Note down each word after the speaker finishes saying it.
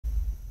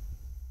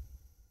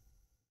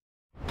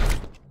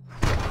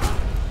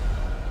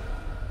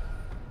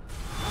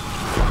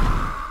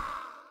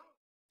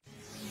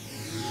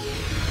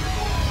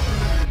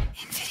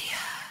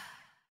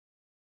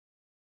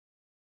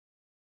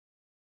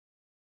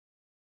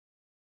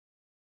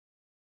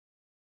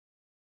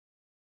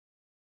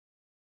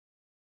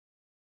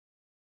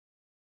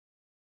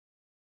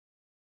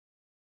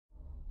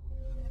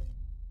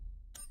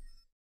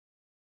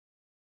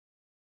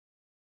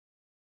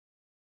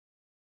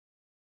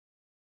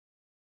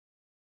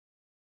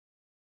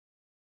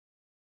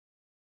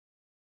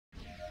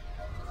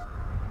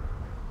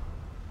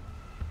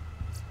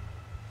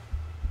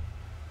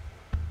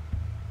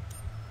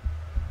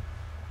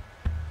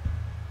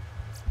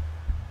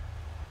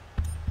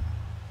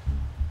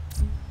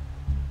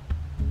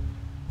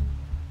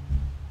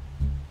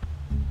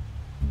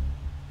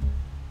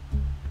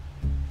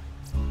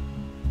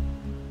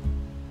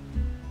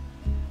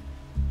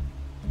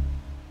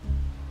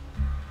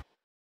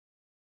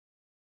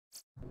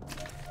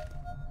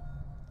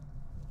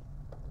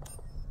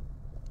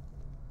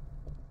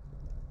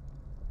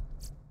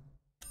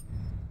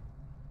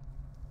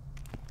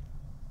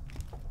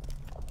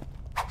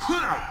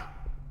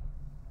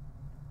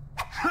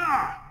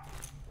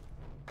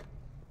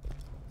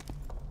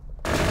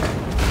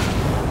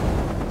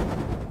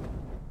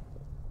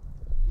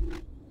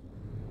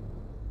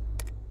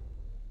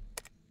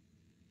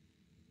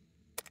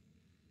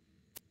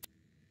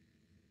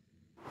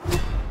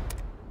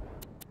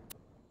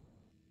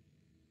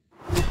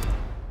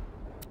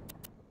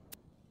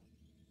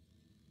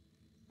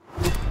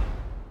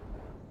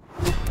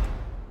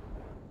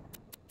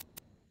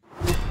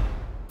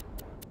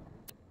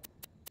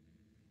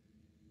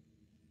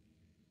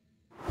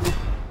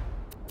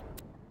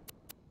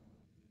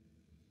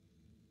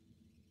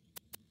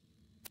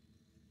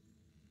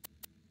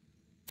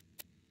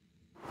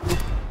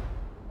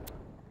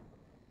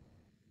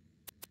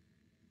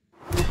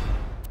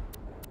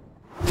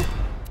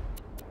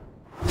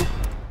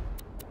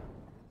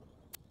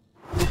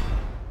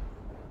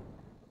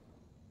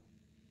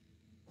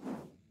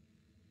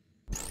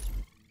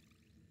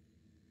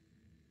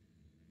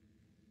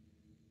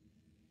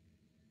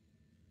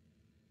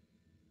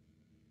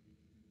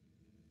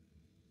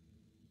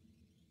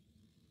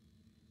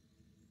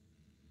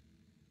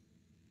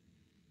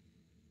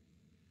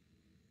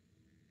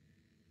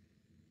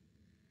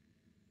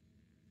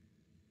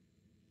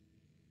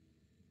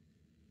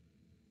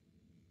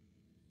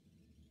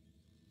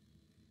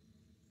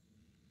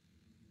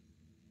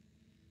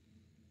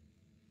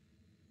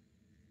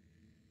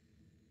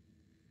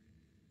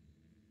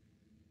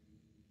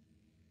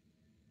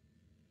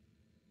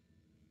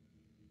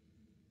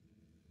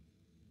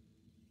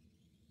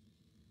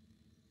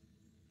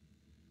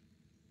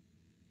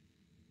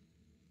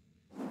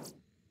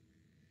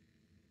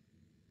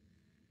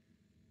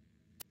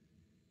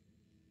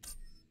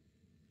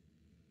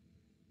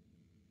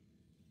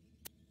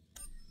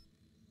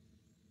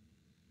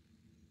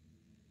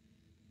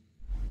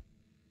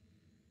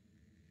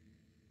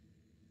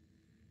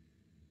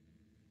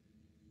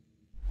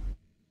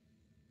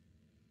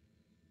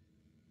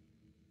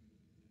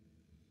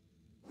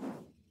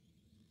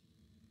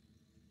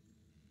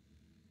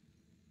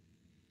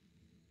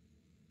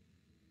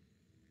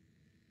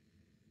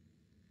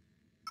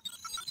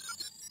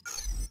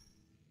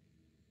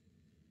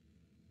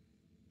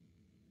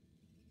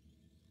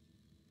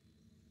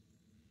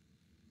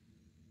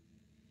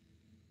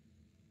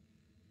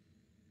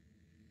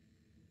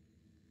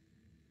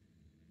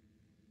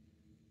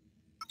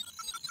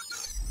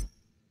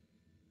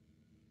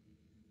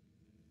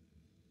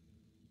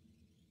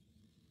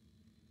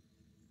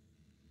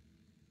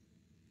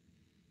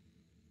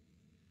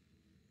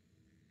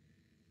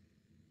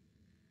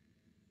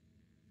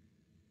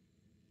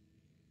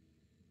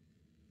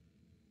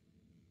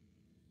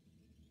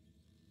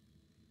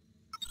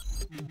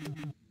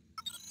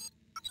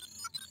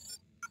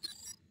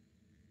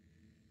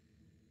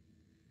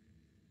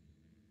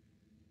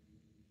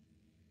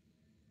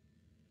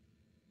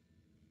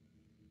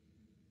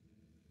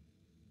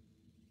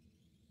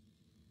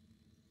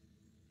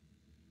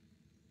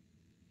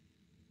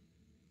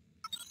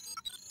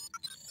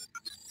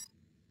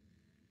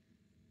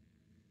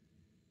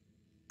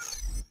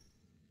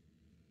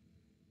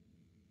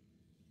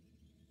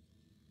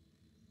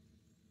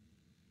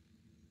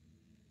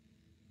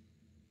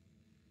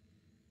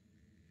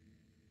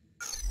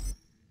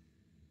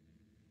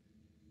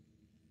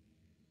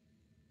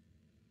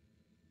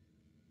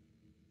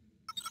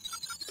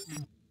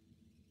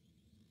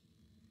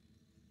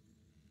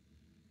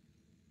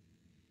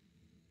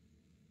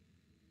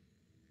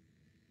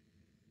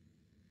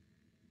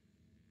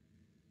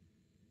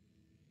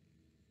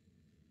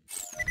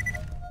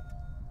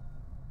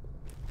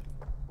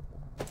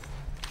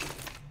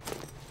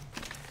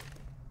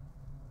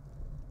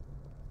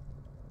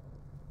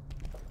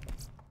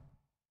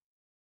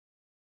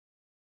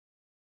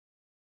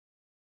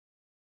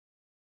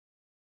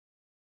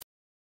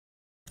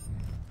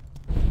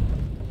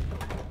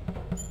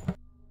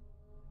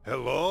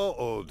Hello,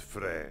 old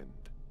friend.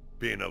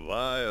 Been a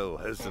while,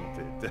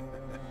 hasn't it?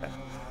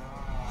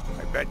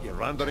 I bet you're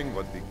wondering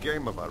what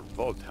became of our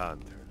Vault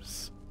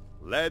Hunters.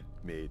 Let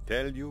me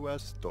tell you a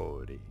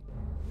story.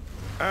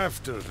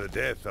 After the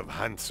death of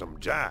Handsome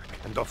Jack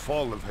and the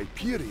fall of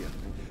Hyperion,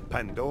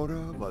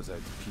 Pandora was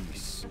at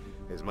peace,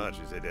 as much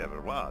as it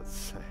ever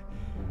was.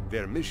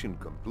 Their mission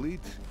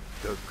complete,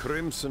 the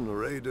Crimson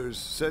Raiders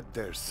set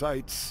their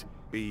sights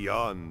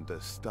beyond the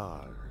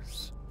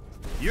stars.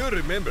 You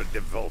remember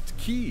the Vault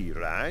Key,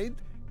 right?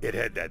 It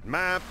had that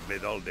map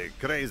with all the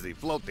crazy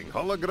floating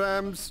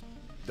holograms.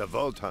 The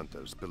Vault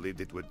Hunters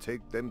believed it would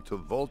take them to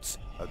vaults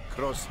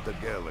across the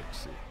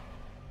galaxy.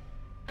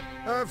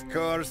 Of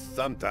course,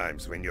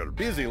 sometimes when you're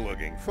busy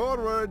looking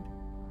forward,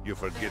 you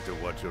forget to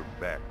watch your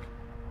back.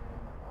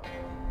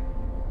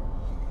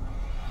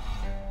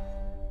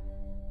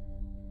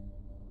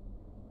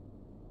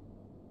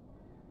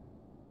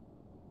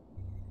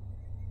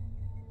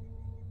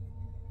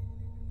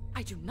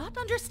 I do not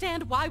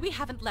understand why we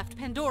haven't left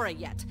Pandora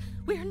yet.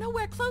 We are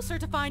nowhere closer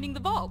to finding the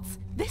vaults.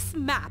 This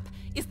map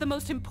is the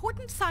most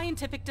important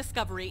scientific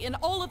discovery in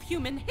all of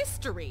human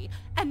history,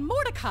 and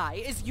Mordecai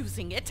is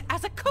using it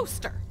as a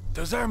coaster.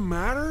 Does that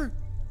matter?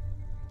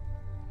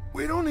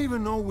 We don't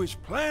even know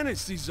which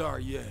planets these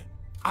are yet.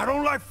 I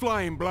don't like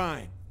flying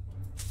blind.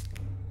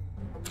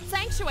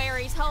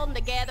 Sanctuary's holding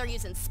together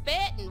using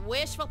spit and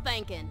wishful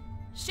thinking.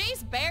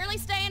 She's barely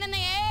staying in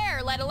the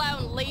air, let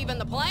alone leaving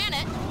the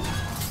planet.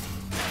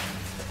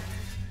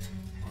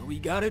 We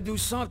gotta do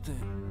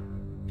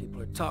something.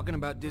 People are talking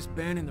about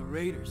disbanding the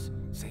Raiders,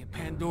 saying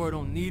Pandora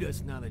don't need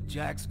us now that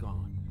Jack's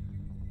gone.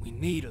 We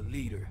need a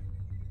leader.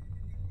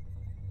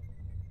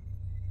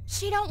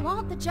 She don't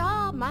want the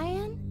job,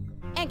 man.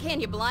 And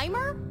can you blame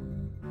her?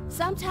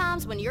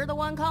 Sometimes when you're the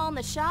one calling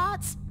the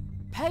shots,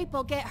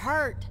 people get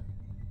hurt.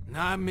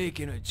 Not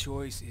making a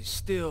choice is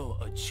still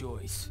a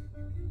choice.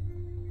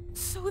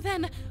 So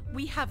then,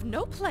 we have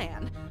no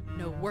plan,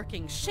 no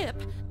working ship,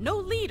 no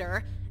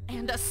leader,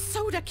 and a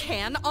soda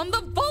can on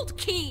the Vault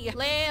Key!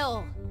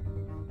 Lil,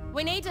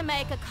 we need to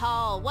make a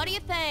call. What do you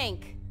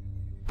think?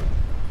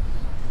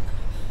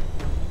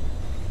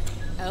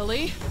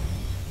 Ellie?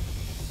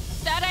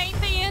 That ain't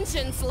the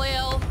engines,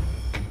 Lil.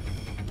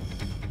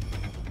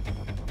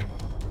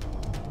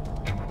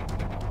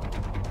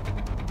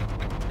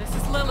 This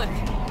is Lilith.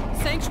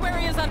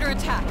 Sanctuary is under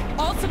attack.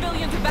 All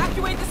civilians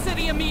evacuate the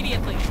city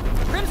immediately.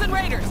 Crimson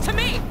Raiders, to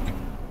me!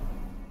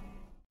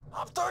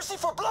 I'm thirsty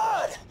for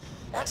blood!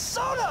 And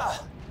soda!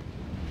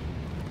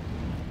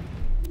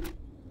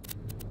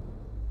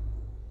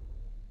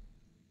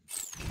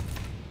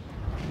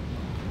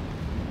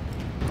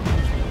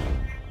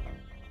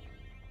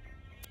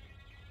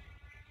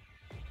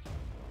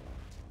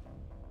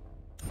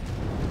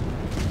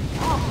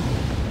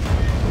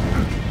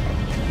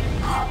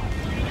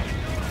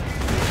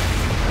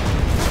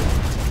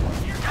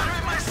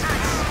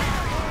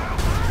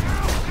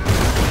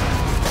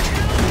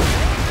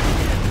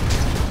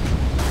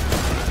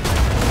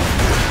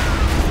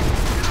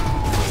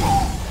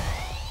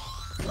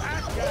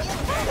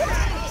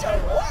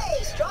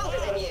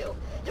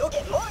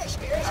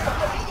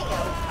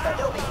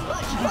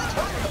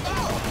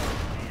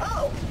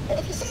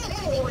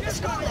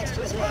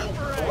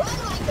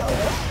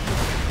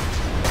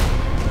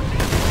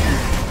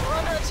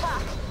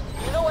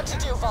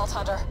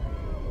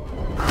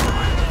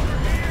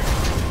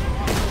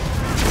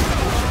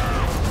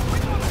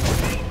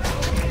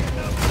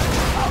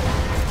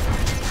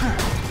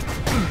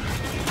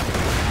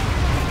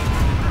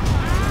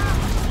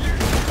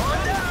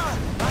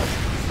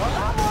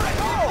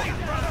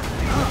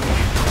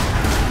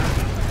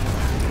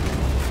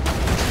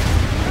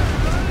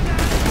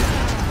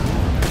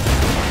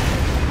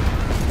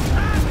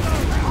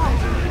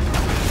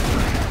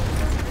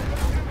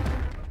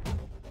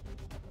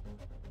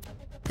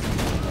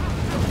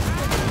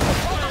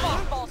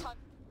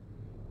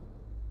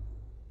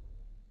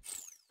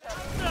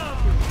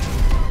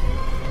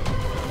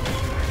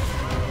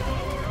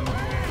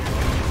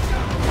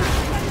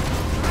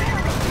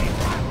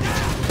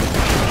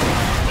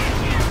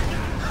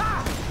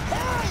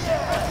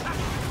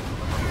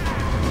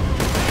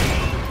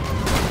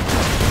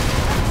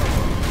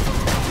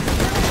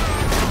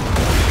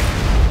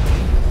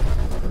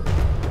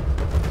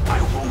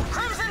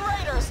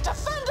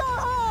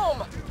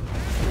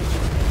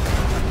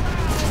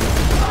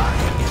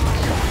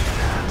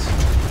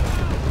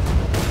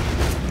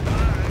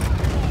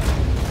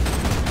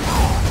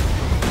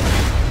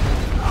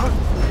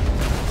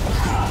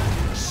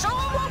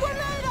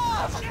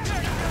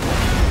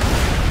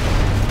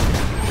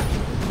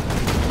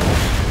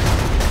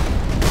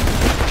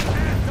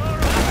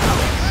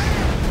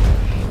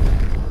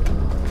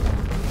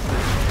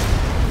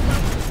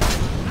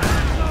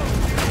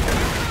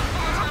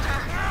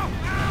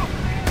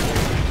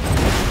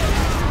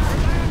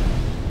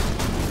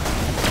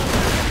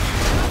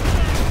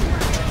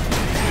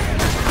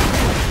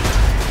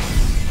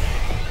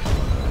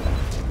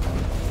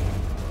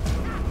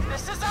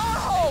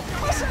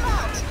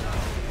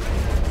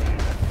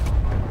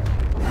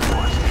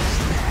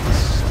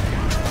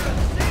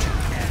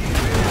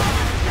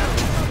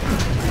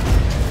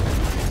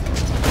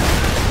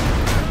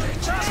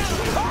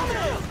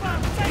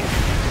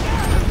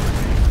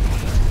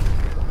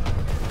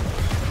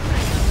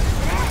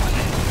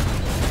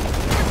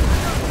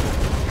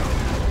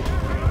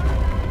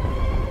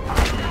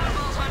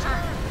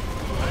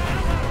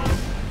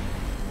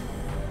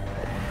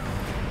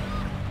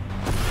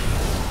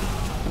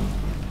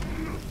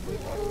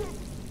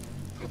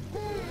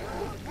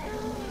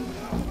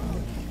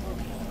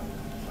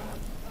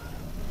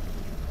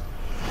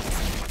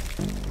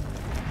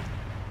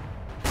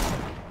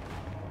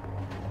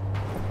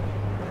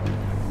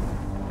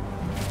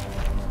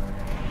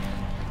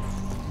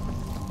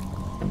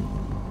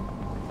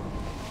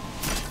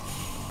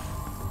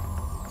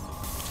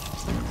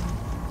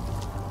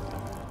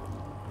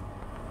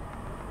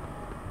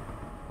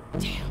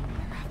 Damn,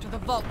 they're after the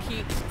vault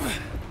key.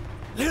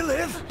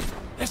 Lilith!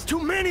 There's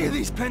too many of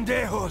these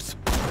pendejos!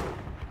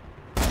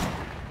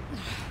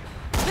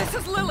 This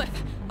is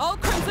Lilith! All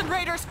Crimson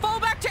Raiders, fall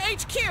back to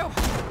HQ!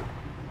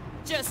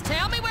 Just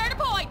tell me where to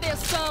point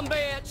this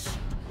sumbitch!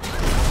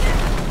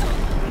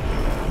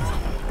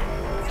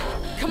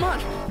 Come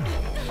on!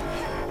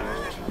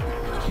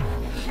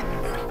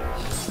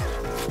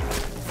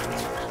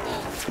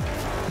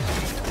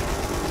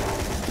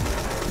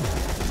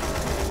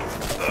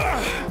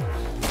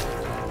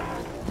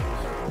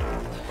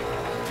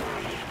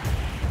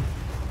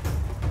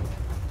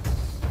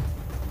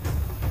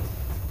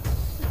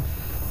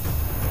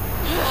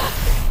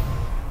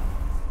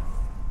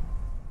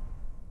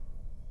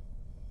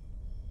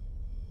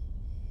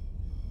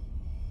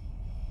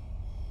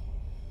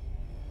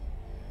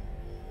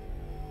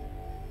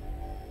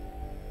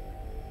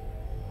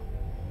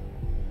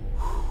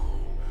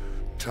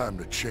 Time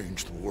to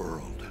change the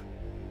world.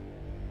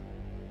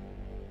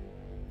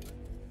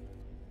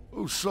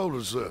 Whose soul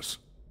is this?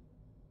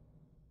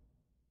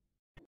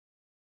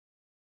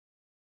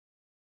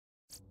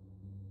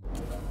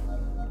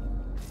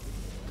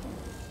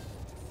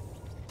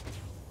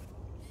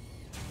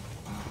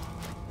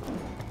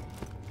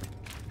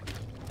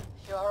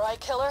 You alright,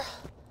 killer?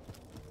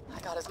 I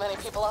got as many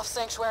people off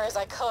Sanctuary as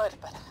I could,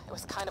 but it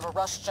was kind of a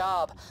rush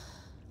job.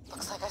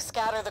 Looks like I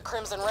scattered the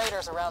Crimson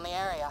Raiders around the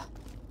area.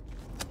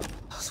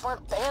 Those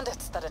weren't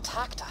bandits that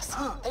attacked us.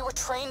 They were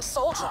trained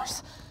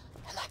soldiers.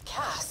 And that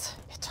gas,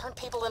 it turned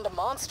people into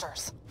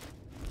monsters.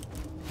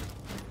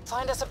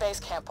 Find us a base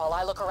camp while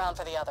I look around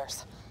for the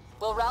others.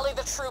 We'll rally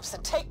the troops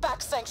and take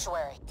back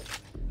Sanctuary.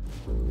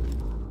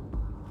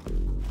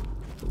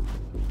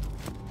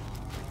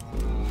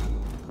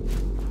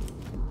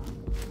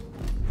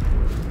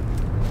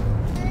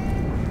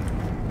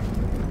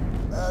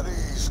 At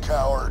ease,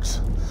 cowards.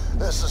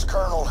 This is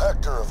Colonel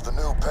Hector of the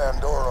new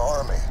Pandora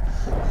Army.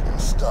 You can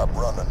stop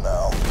running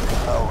now.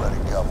 I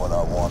already got what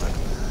I wanted.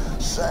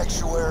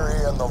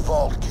 Sanctuary and the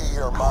vault key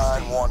are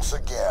mine once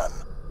again.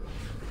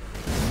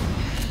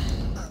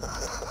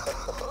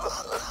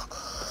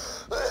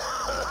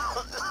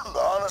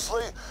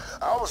 Honestly,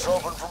 I was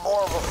hoping for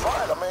more of a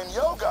fight. I mean,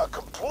 yo got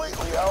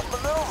completely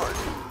outmaneuvered.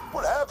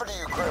 What happened to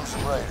you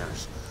Crimson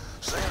Raiders?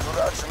 Seems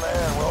without your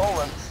man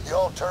rolling, you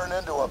all turn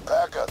into a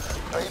pack of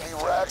baby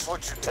rats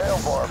with your tail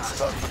barbs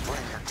stuck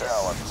between your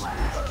talons.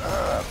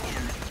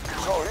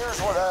 So here's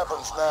what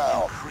happens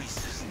now.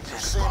 You've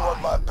seen what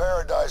my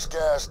paradise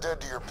gas did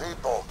to your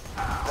people.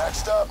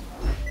 Next up,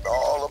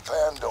 all of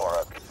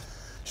Pandora.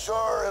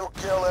 Sure, it'll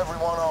kill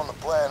everyone on the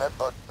planet,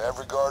 but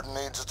every garden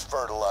needs its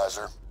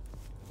fertilizer.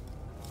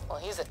 Well,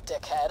 he's a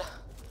dickhead.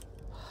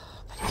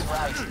 But he's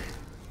right.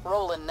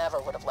 Roland never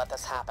would have let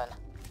this happen.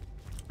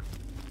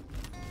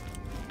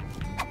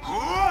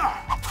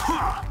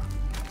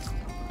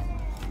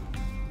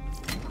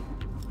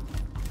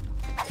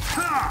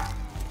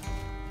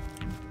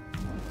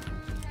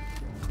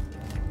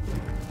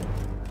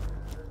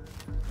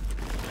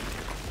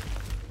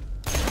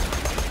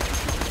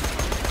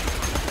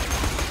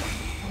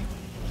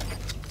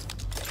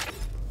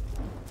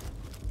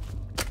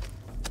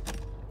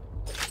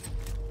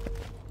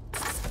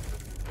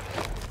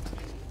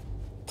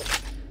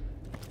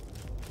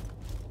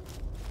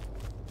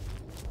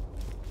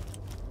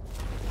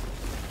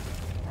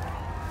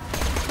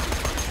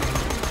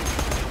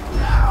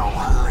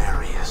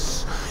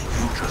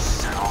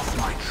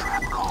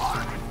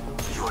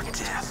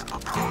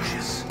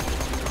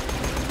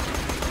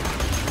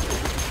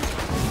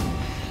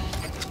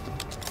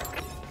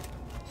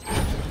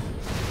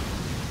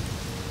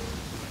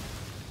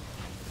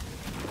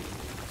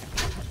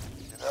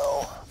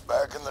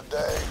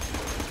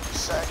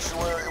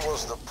 Sanctuary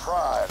was the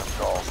pride of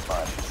Gaul's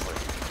mighty fleet.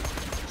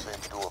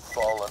 Seems to have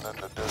fallen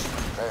into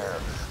disrepair.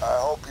 I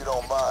hope you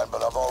don't mind,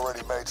 but I've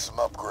already made some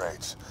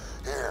upgrades.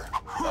 Here,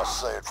 I'll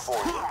say it for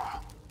you.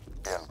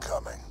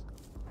 Incoming.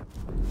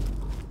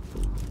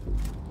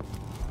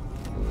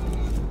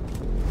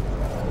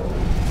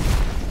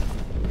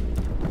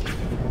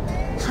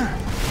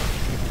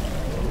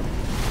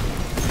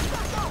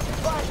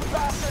 Fight,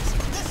 bastards!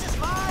 This is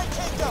my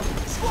kingdom!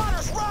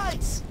 Squatters'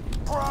 rights!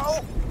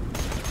 Bro!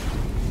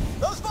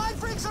 Those vine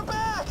freaks are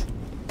back!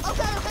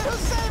 Okay, who's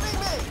saving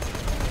me?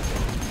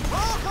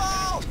 Roll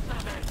call!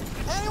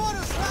 Anyone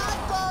who's not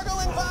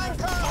gargling vine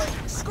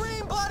curling,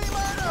 scream bloody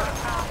murder!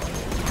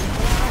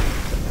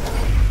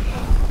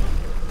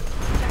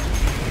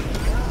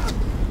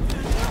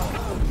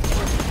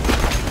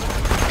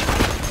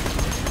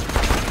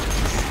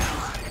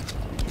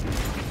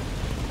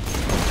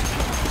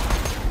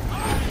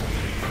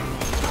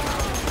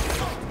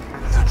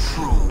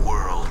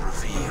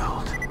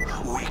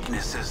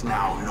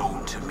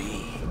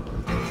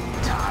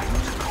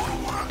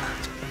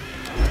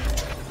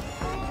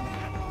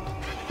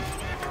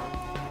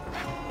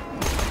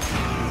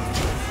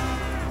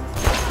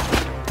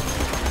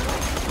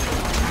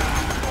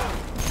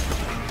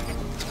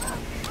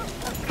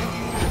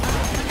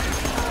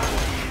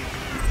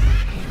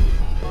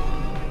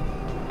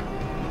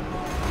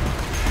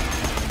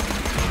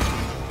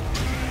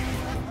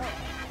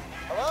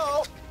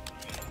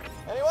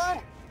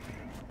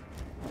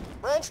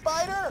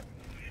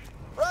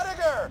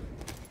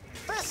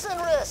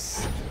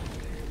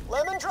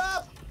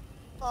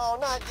 No,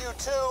 not you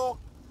two.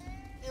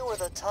 You were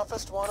the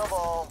toughest one of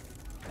all.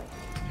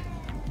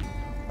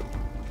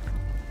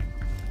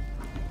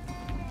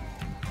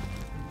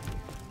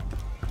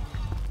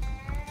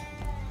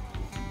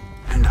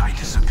 And I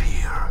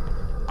disappear,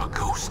 a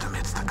ghost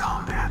amidst the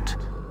combat,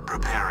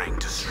 preparing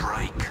to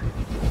strike.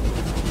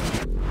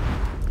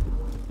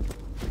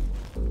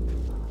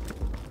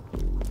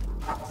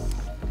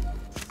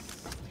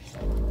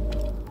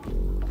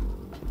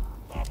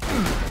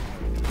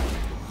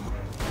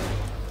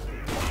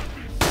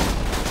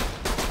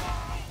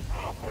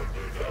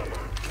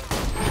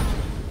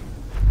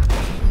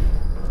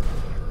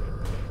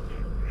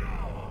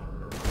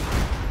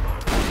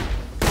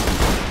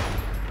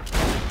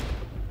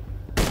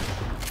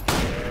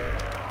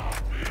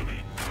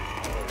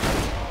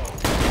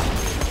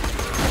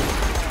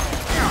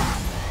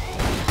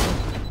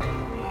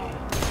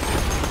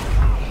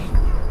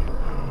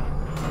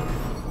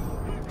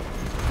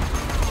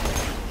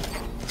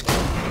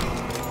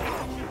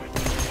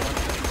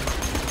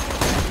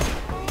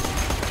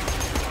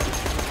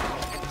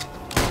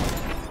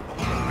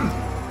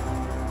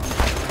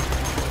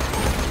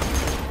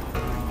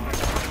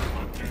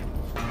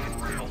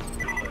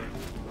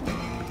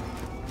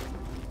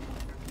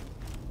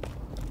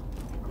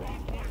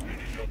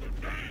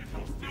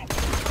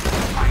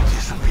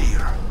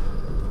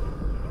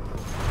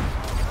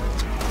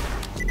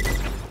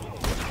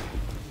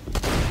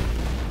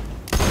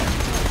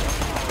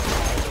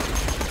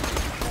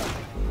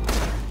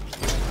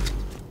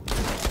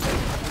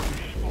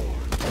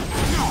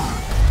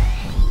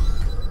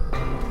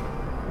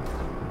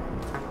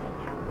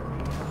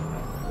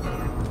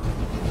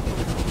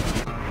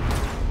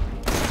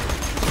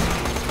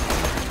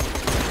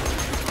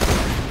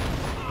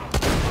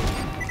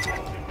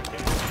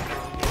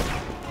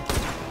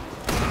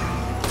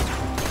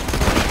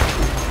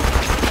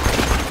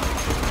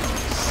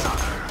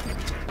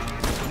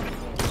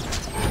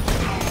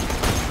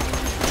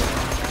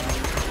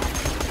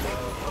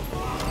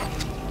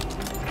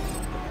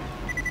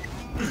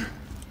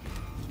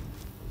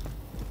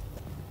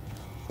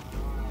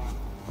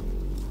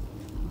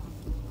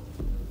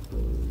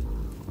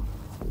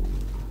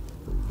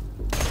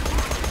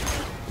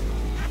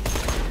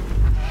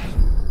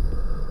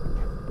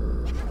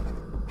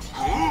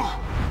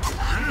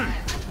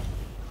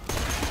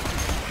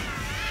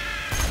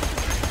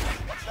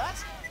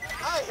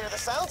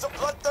 Sounds of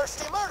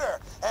bloodthirsty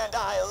murder, and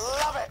I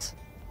love it!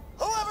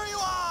 Whoever you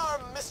are,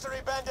 mystery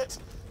bandit,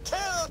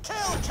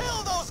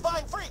 kill those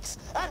vine freaks,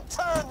 and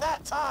turn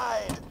that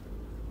tide!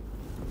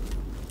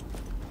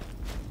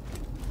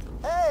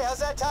 Hey, how's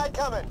that tide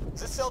coming?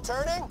 Is it still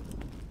turning?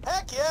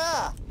 Heck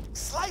yeah!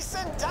 Slice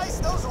and dice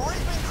those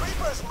reaping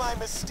creepers, my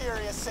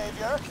mysterious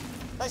savior.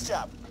 Nice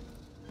job.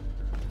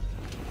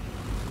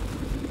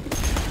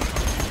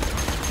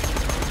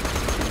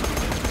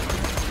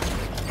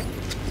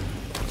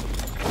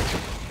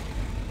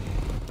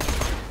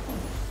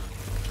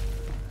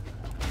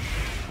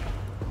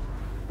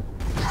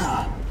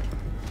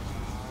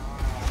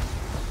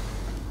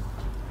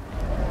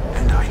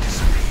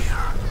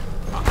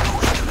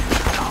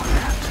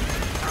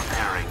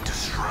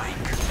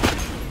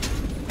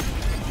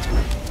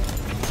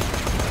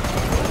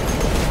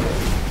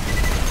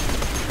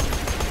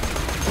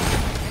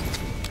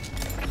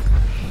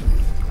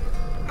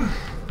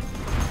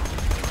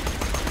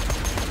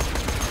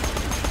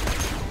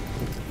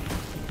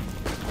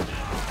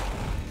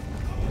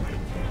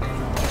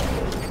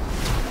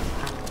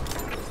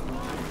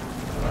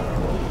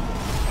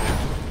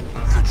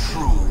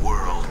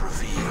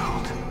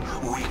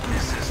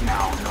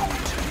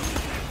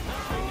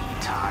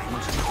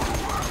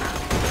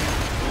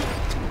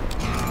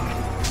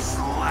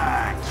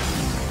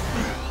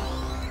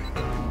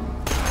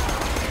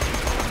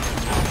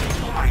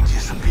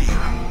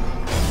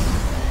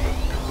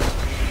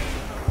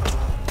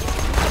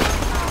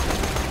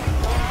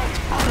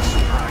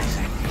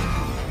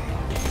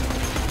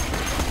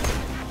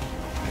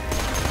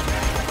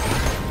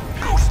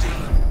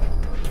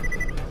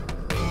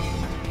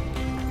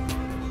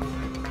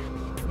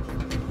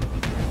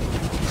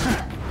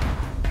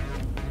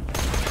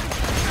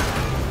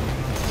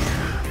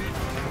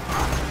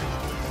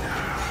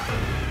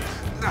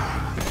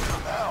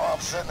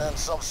 In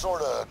some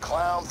sort of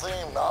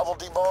clown-themed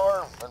novelty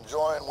bar,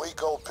 enjoying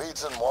weak old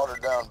pizza and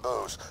watered-down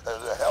booze.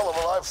 A hell of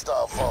a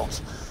lifestyle,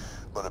 folks,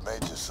 but it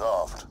made you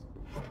soft.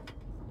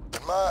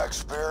 In my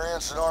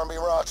experience, an army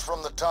rots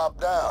from the top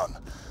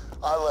down.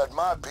 I led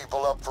my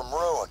people up from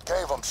ruin,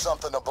 gave them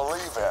something to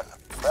believe in.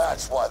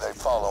 That's why they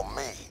follow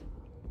me.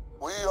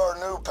 We are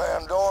New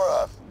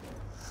Pandora.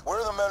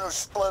 We're the men who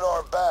split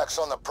our backs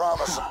on the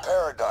promise of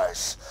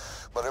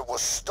paradise, but it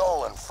was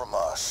stolen from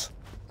us.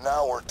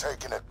 Now we're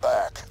taking it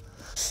back.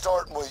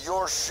 Starting with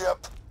your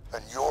ship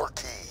and your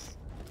key.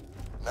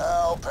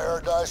 Now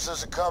paradise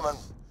is a-coming.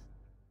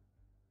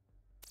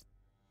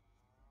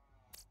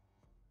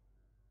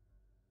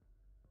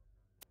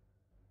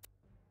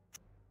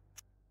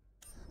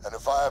 And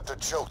if I have to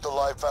choke the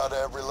life out of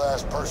every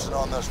last person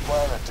on this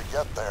planet to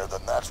get there,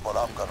 then that's what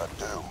I'm gonna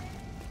do.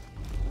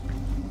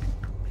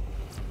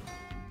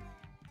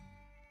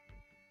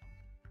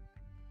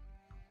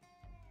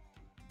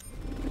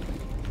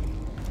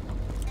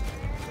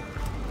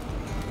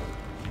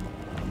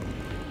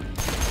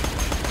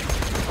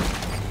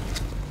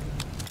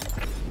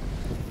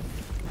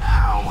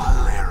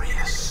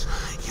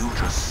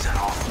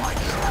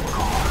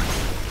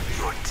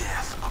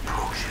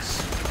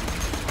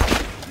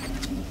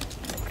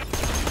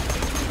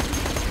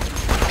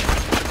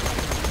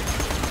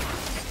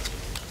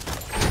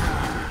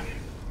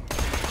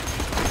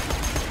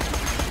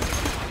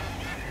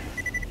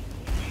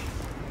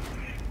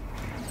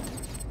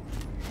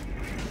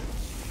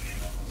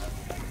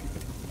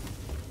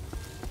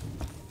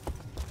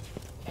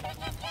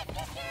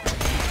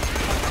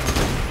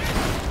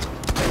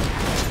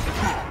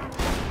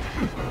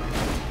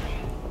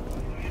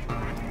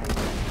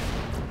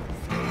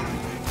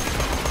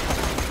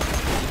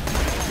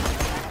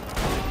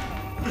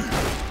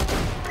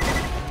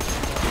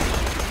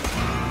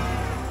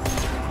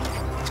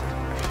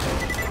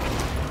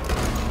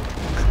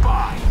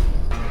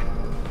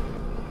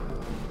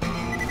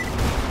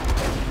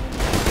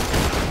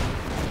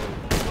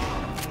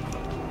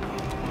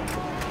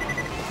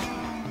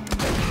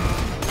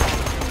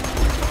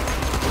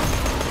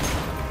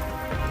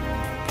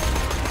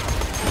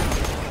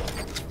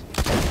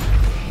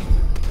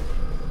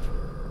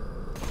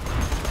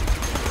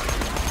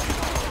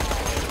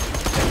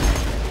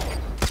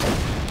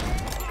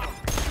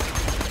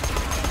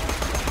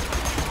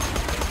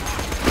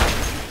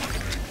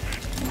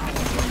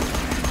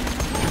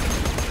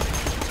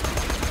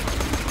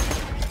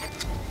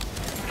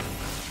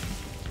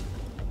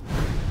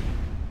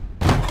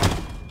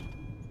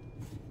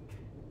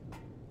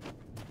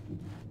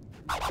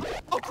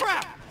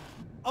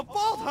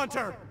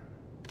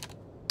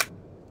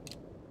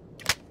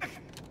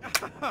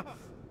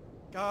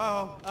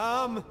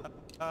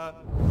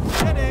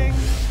 Heading.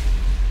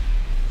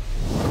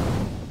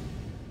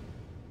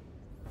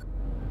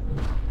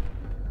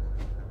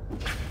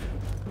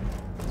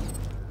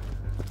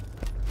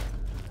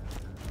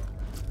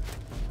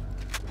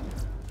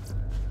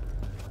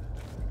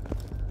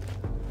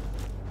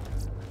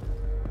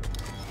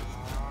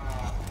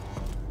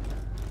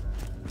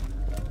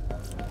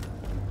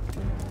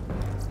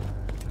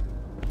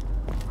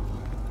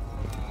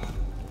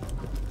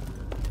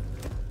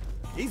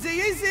 Easy,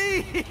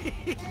 easy!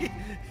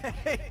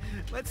 Hey,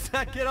 let's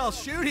not get all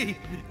shooty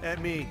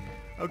at me,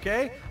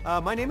 okay?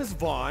 My name is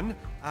Vaughn.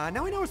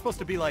 Now we know we're supposed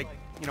to be like,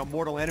 you know,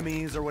 mortal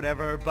enemies or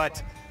whatever,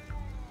 but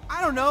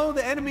I don't know,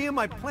 the enemy of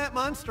my plant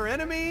monster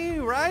enemy,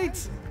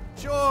 right?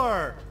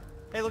 Sure.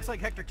 Hey, looks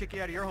like Hector kicked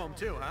you out of your home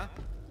too, huh?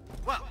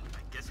 Well,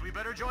 I guess we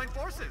better join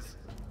forces.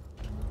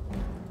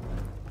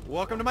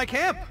 Welcome to my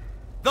camp,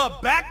 the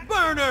Back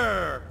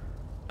Burner!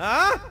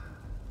 Huh?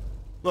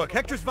 Look,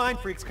 Hector's Vine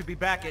Freaks could be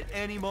back at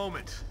any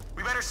moment.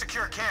 We better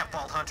secure camp,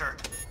 Vault Hunter.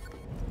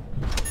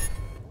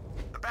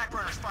 The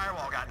Backburner's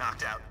firewall got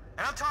knocked out.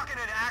 And I'm talking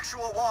an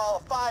actual wall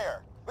of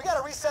fire. We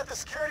gotta reset the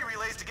security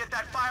relays to get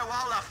that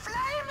firewall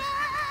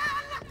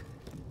a-flamin'!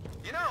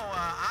 You know,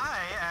 I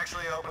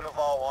actually opened a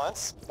vault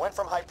once. Went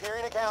from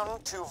Hyperion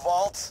Accountant to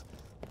Vault,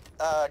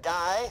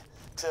 guy,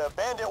 to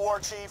Bandit War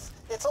Chief.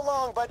 It's a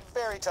long but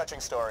very touching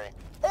story.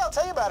 Hey, I'll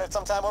tell you about it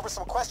sometime over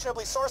some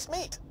questionably sourced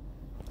meat.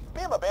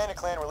 Me and my bandit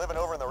clan were living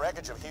over in the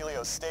wreckage of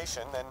Helios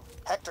Station, then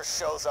Hector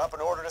shows up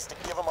and ordered us to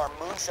give him our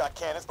moonshot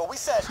cannons, but we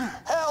said,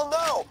 hell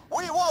no,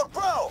 we won't,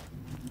 bro!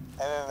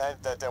 And then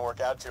that didn't work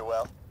out too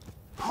well.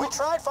 We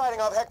tried fighting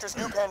off Hector's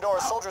new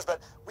Pandora soldiers,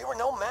 but we were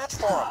no match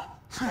for him.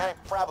 I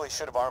probably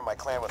should have armed my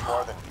clan with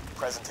more than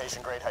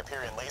presentation-grade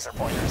Hyperion laser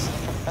pointers.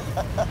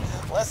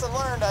 Lesson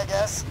learned, I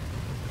guess.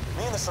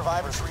 Me and the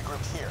survivors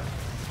regrouped here.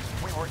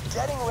 We were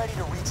getting ready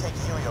to retake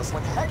Helios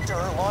when Hector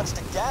launched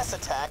a gas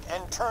attack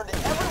and turned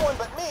everyone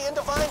but me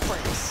into Vine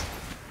Freaks.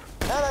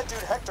 Now that dude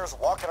Hector's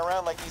walking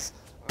around like he's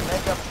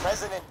mega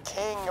president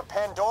king of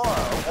Pandora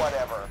or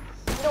whatever.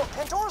 You know,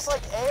 Pandora's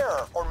like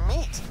air or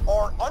meat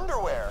or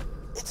underwear.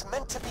 It's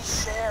meant to be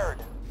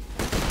shared.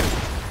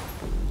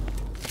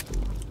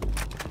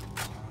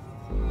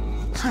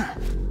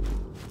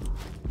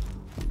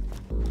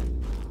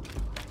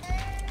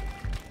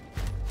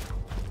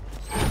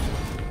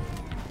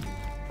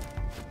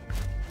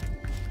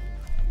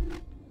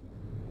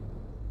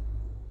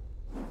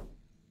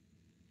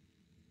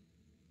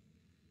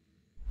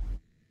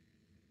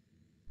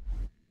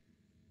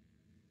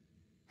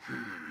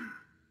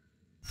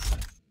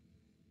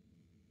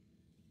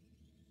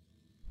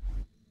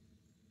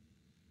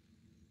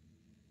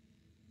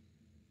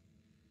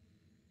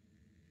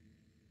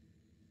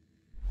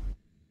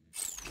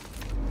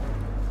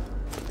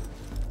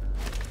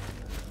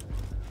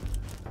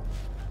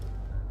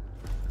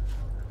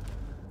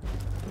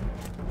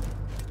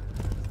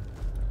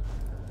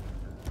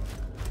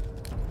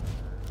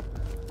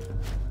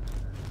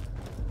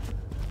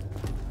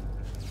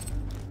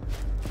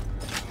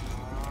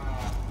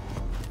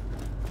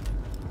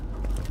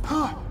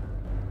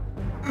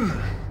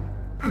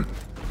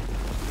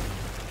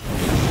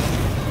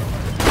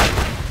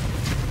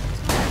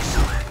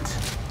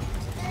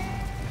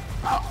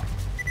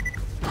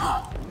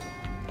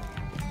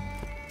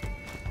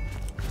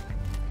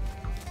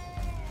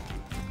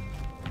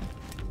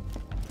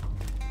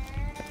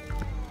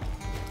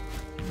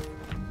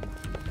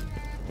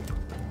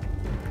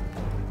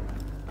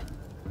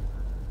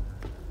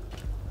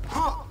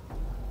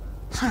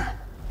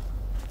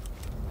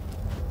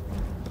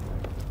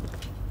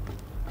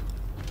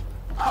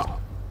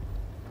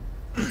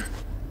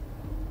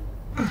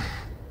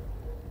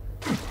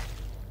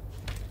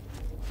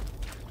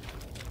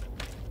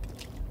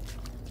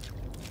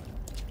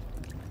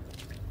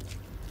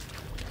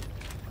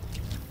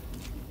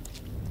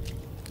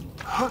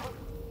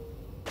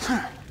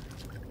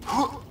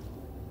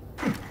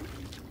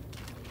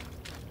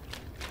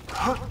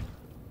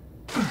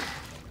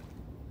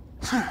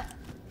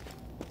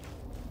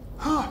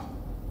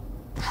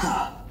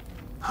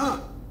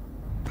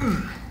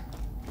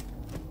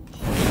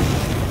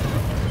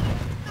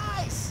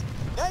 Nice!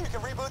 Now you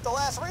can reboot the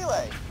last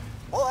relay.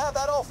 We'll have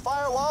that old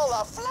firewall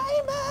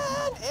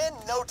a-flamin' in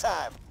no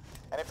time.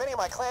 And if any of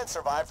my clan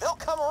survive, they'll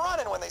come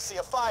running when they see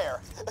a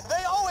fire.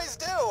 They always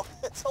do.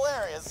 It's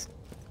hilarious.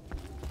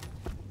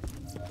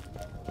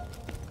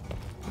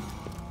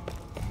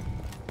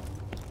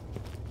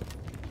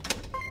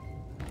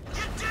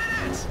 You did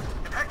it!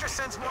 If Hector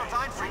sends more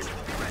Vine Freaks,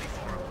 we'll be ready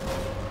for him.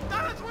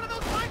 That is one of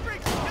those Vine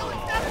Freaks! Kill it,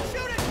 stab it,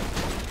 shoot it!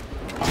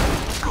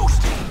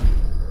 Ghosty!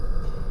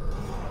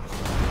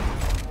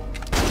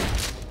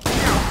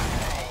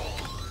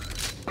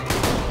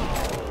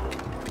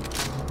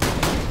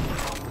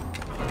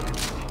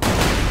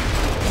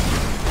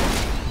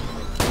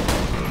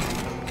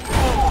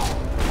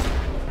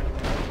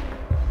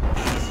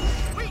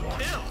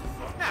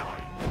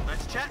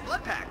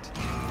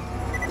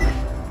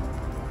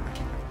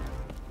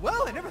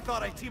 Well, I never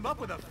thought I'd team up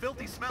with a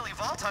filthy, smelly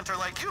vault hunter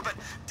like you, but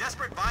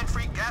desperate vine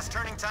freak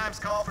gas-turning times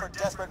call for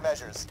desperate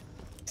measures.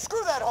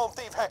 Screw that home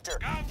thief, Hector!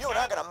 You and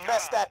I are gonna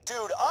mess that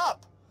dude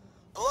up!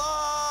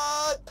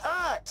 Blood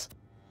pact!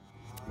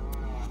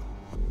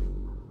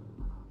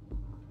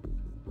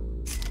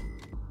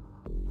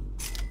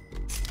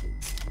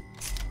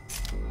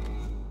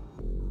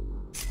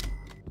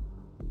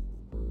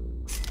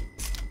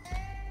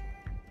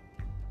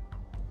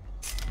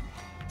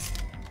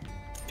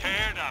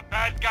 Tear the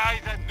bad guys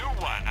a new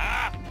one,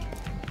 huh?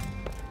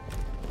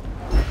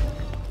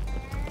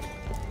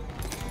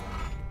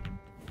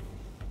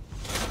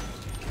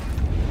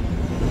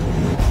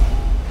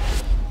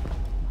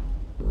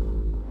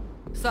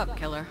 Sup,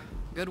 killer?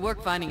 Good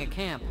work finding a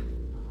camp.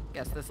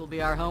 Guess this'll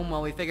be our home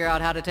while we figure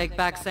out how to take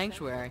back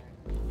Sanctuary.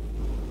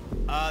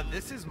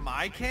 This is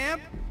my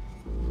camp?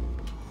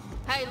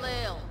 Hey,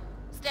 Lil.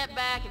 Step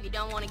back if you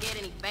don't want to get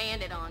any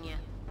bandit on you.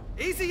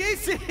 Easy,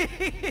 easy!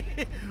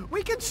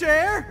 We can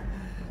share!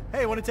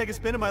 Hey, want to take a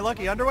spin in my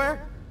lucky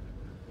underwear?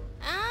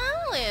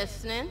 I'm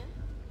listening.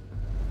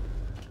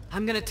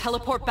 I'm gonna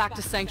teleport back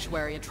to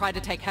Sanctuary and try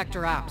to take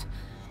Hector out.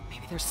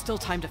 Maybe there's still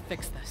time to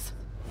fix this.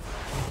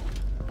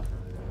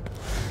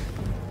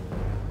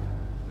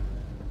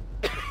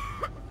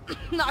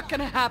 Not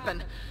gonna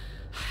happen.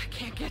 I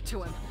can't get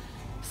to him.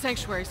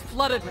 Sanctuary's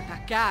flooded with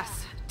that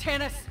gas.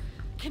 Tannis,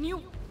 can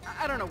you,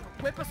 I don't know,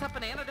 whip us up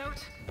an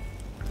antidote?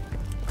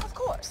 Of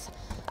course.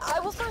 I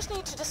will first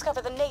need to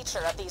discover the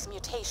nature of these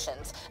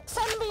mutations.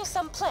 Send me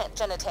some plant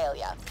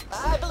genitalia.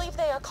 I believe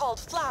they are called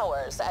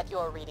flowers at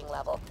your reading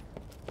level.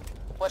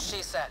 What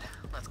she said.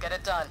 Let's get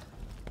it done.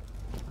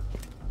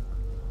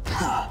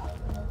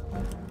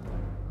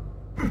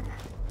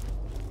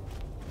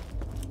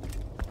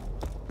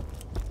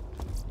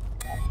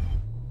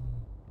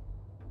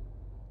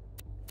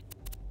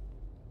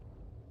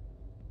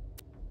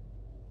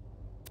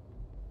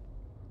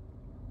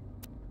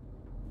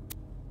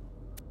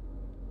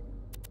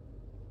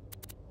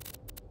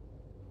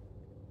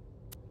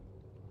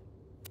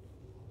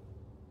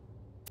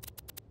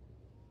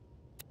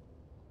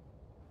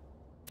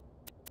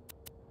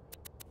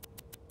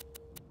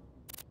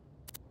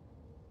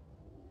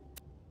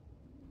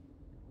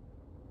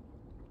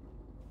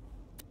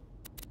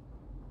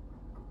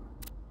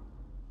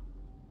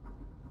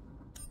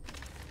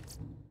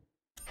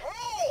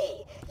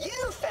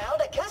 You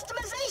found a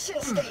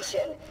customization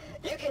station.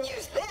 You can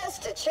use this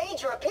to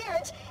change your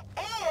appearance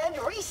and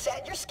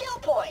reset your skill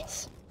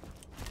points.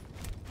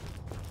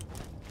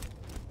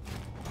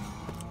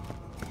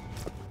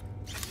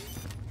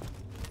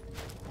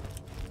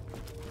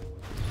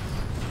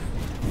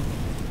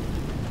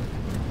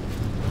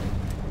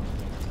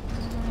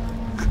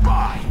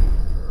 Goodbye.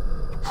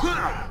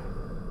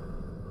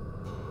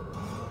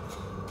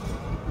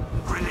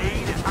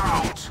 Grenade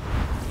out.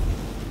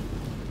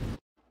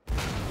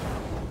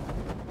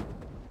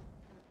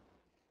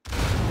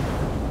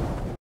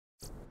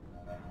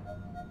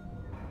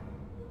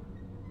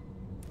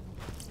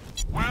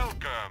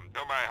 Welcome to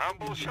my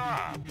humble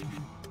shop.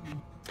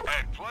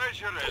 A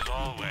pleasure as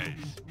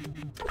always.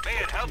 May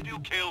it help you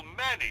kill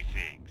many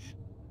things.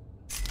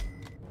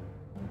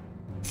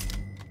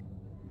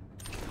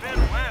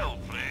 Farewell,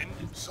 friend.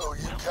 So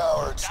you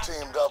cowards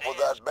teamed up with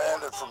that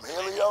bandit from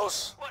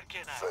Helios?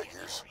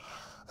 Figures.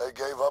 They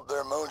gave up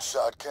their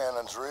moonshot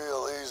cannons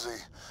real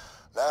easy.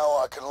 Now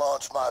I can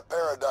launch my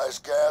paradise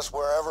gas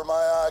wherever my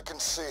eye can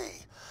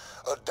see.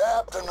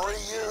 Adapt and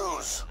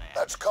reuse.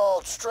 That's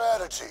called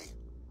strategy.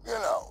 You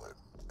know,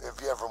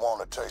 if you ever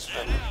want to taste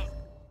it.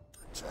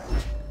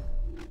 Change.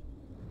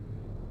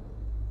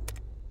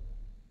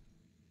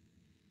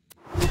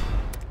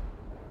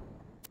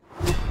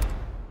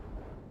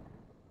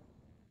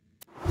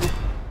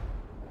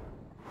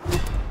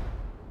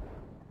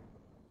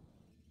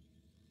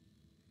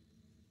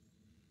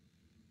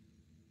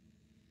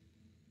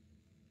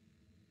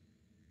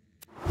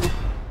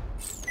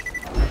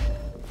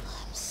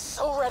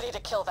 So ready to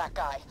kill that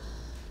guy.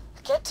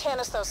 Get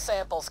Tannis those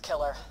samples,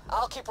 killer.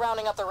 I'll keep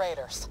rounding up the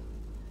raiders.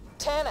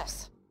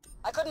 Tannis,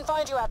 I couldn't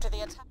find you after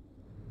the attack.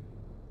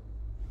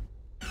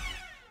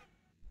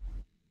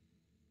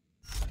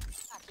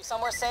 You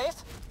somewhere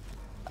safe?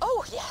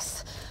 Oh,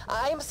 yes.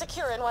 I'm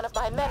secure in one of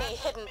my many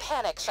hidden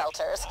panic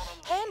shelters.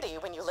 Handy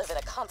when you live in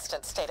a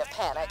constant state of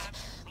panic.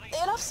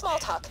 Enough small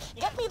talk.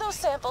 Get me those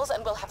samples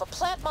and we'll have a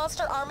plant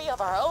monster army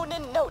of our own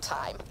in no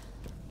time.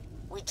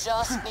 We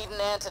just need an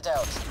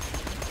antidote.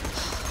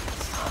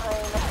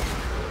 Fine.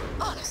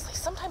 Honestly,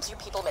 sometimes you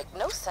people make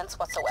no sense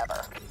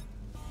whatsoever.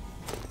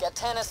 Get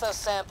Tannis those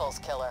samples,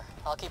 killer.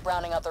 I'll keep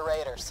rounding up the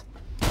raiders.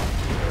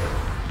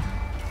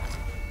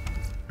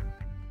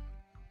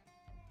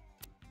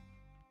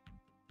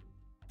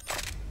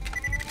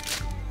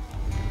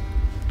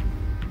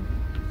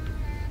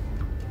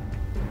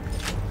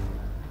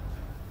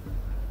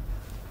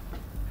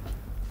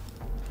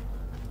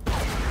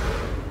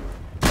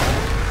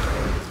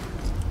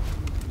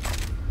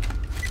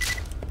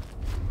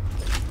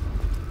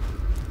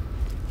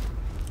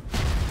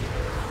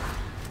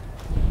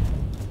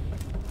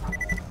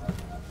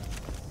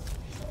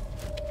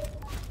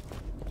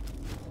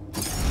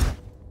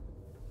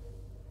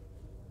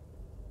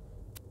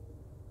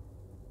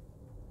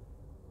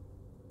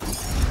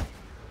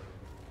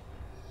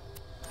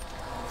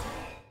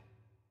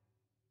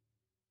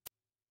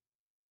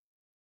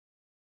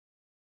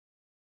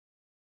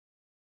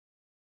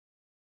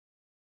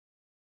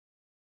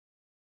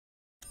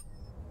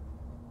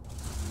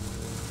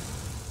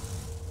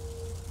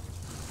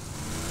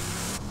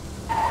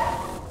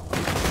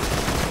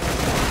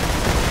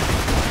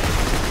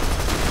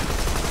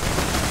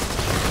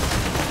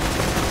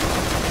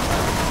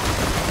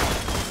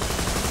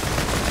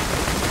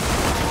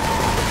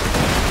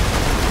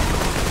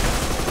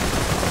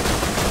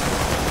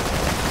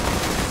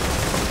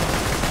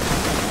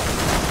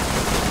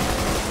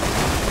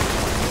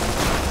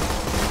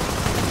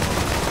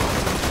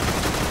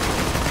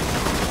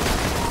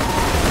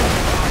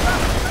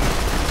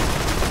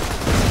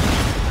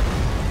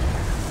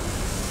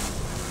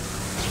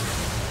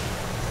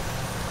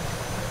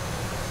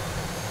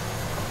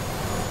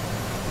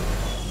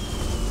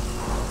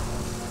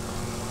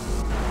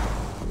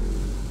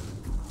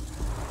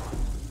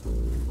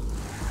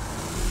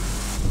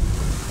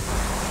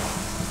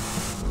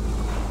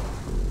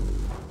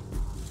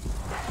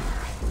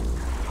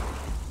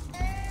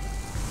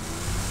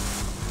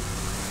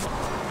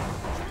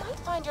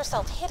 find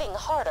yourself hitting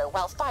harder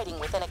while fighting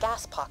within a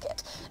gas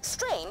pocket.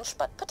 Strange,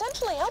 but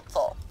potentially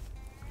helpful.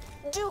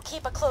 Do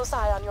keep a close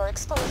eye on your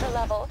exposure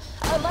level,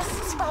 unless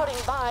sprouting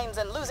vines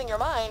and losing your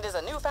mind is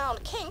a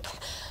newfound kink,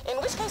 in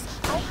which case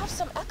I have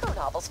some echo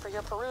novels for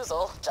your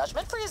perusal.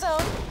 Judgment-free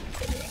zone.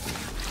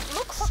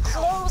 Look for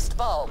closed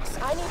bulbs.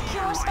 I need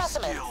pure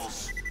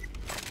specimens.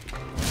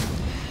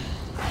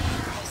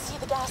 I see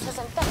the gas has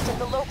infected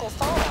the local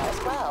fauna as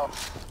well.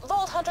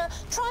 Vault Hunter,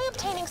 try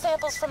obtaining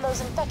samples from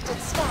those infected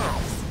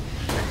skags.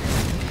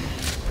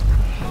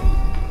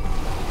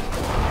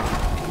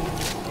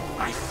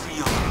 I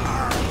feel the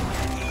burn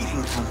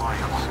eating through my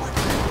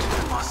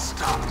equipment. Must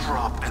stop,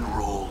 drop, and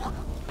roll.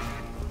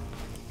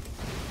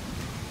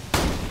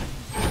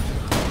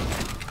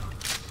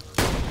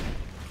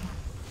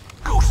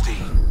 Ghosty.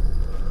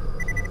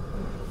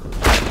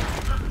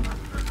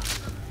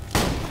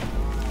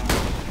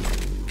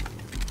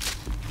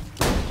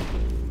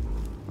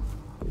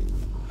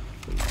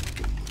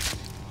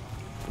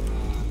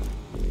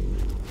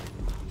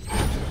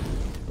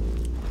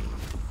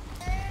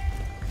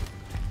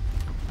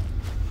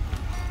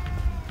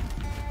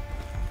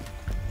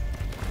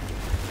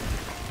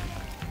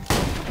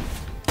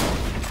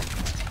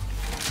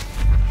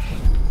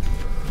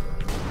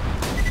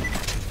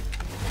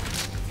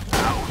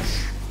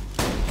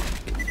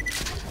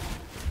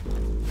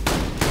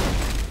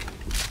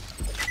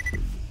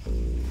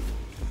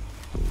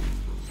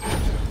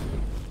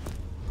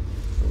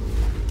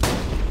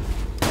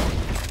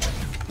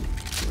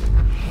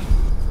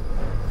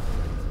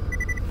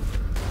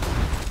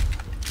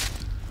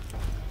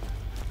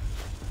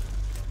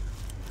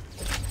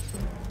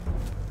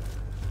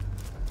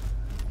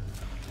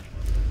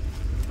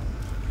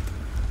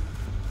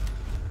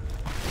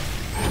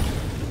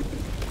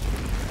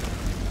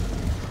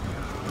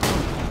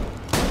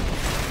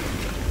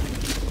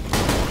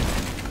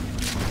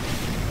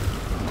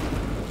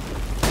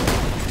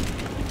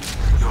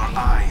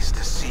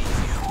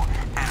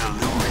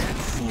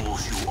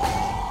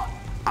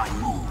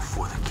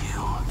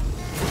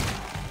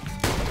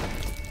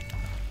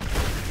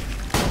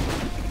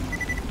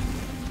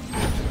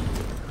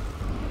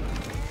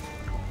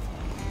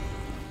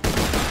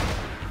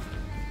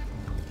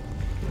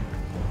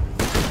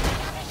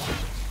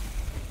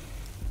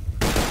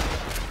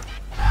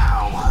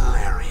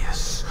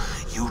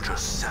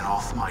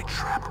 My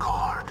trap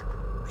card.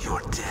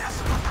 Your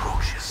death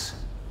approaches.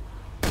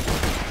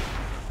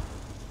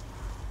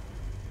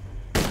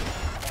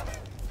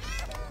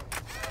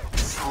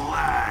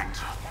 Slagged.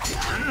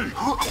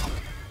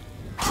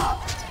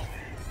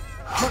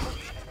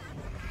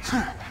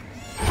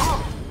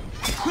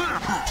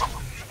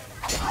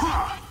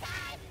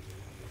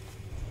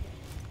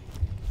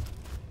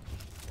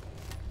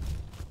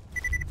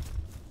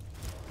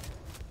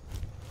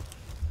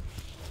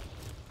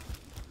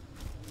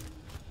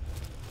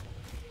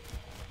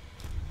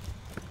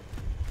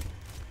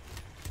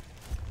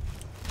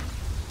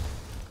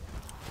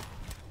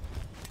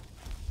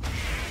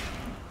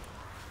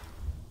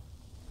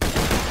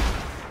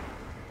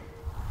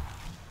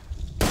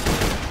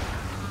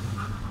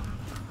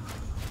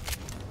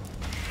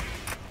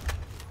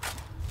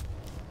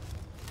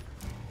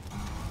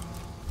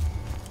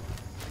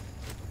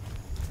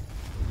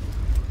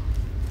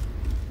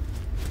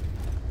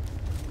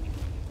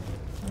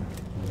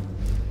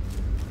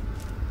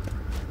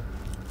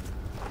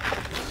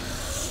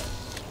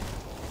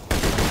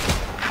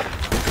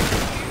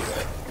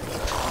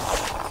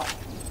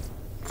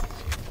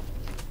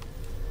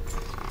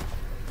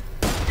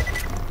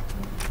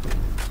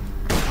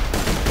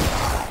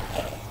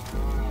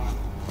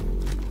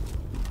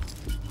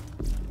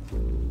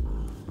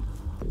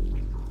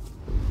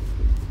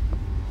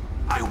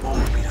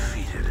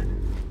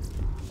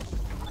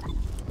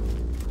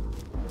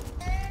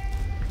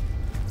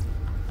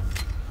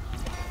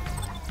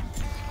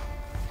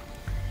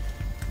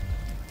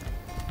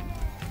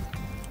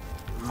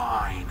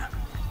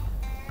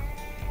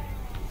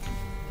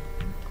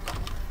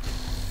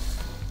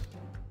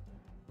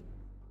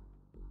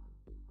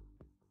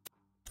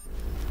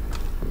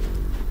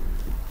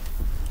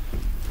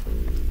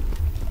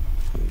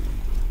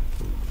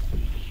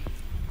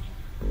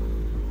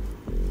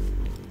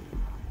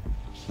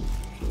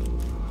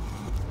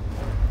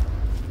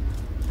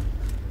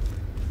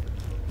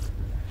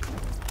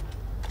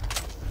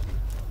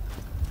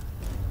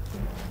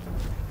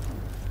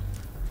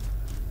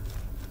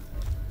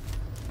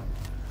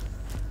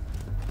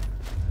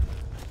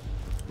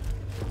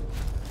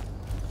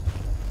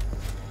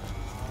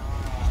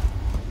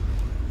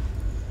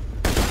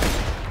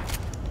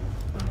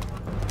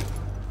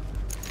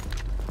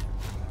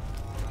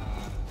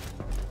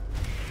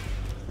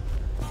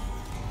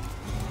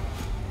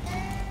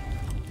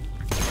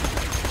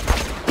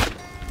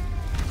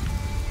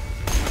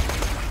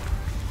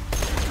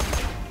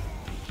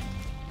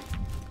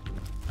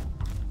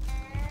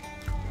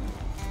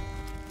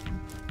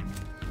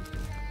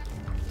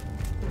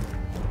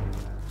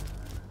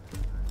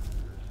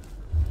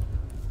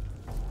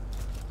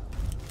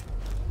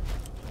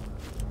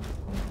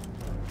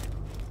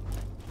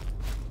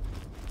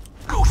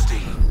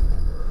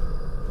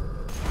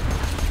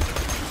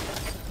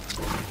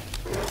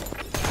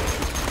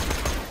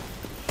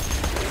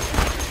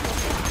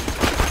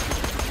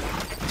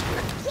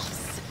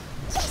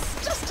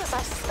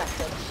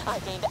 I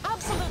gained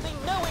absolutely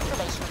no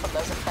information from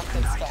those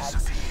infected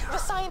skags. The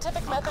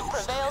scientific method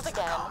prevails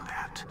again.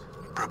 Combat.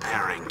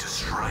 Preparing to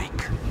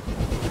strike.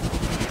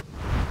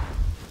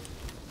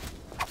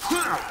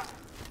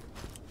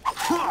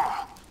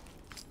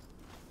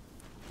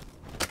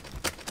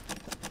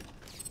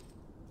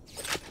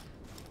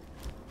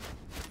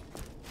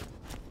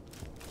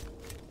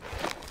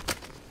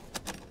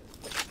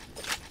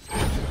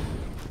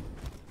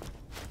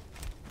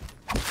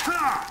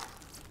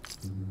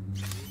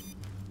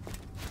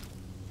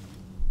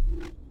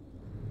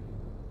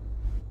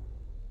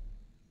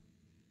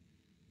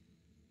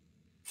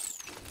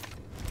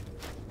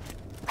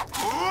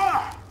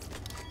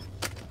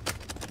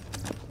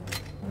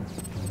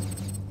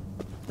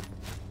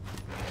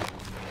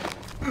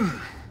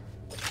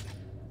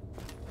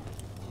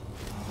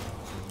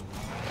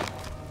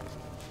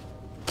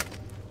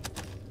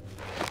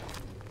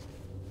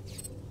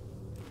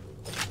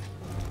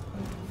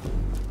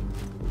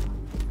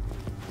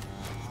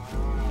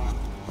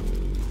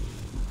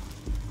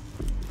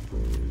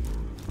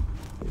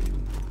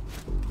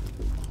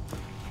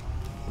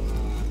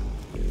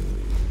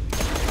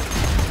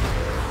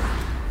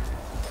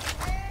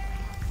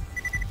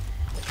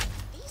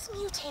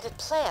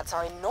 Plants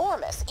are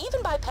enormous,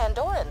 even by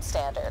Pandoran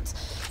standards.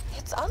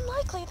 It's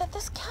unlikely that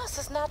this gas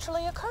is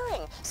naturally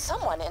occurring.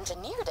 Someone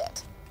engineered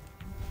it.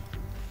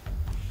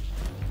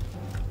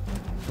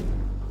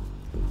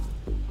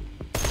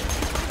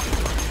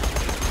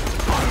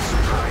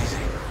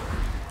 Unsurprising.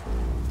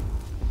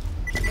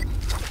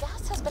 The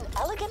gas has been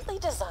elegantly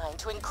designed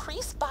to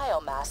increase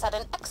biomass at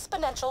an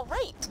exponential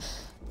rate.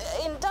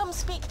 In dumb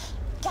speak,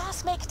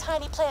 gas make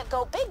tiny plant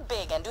go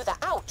big and do the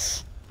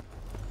ouch.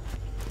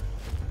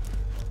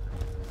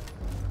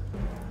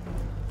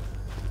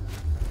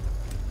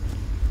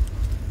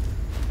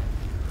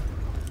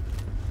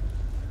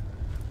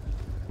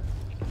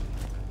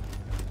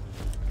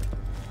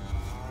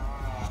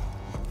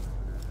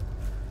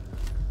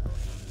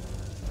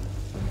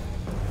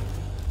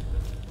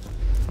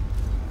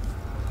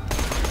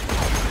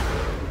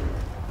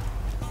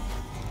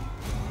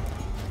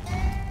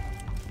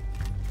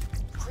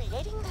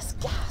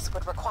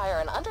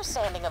 An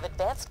understanding of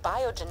advanced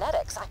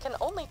biogenetics I can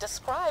only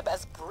describe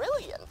as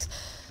brilliant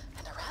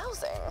and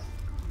arousing.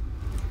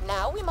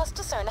 Now we must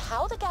discern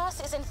how the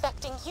gas is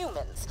infecting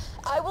humans.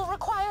 I will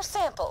require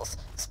samples,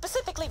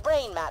 specifically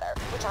brain matter,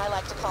 which I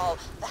like to call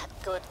that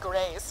good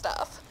gray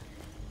stuff.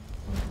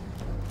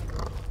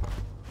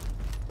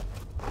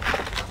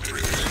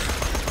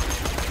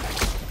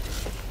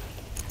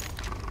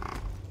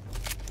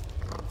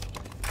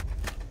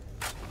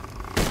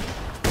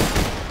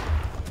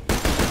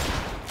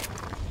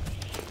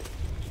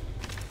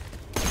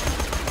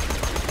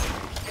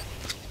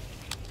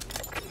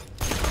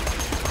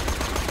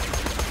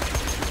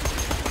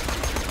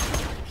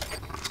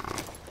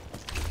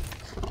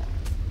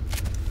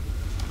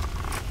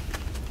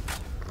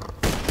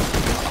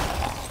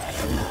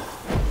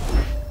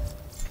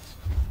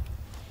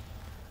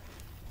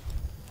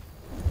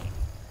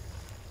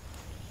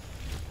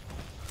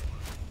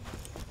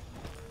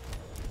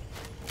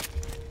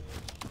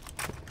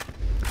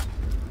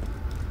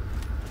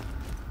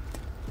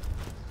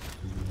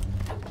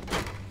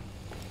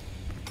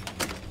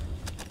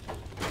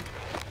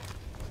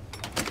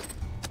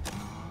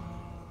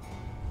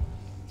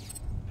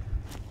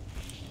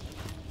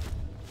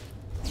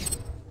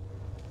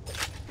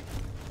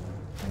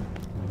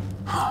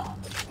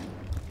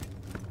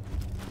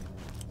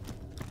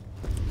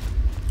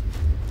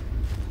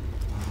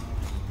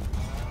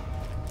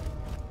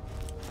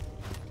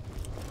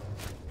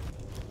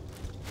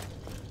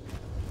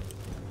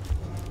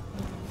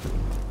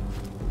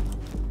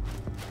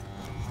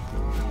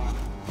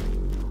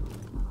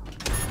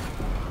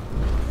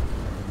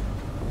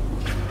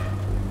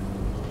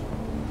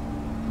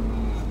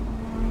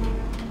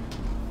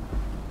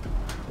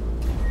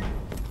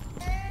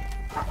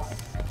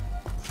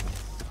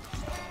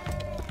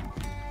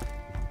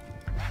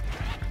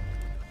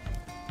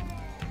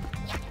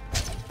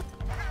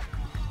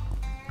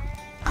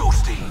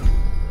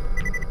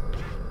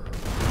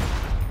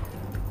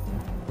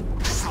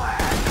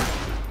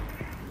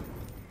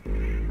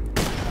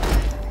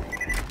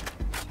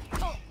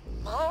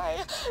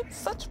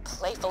 Such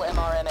playful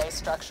mRNA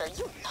structure,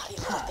 you naughty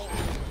little thing.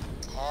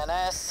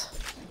 Tennis.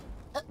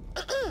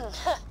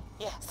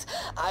 Yes,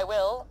 I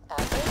will,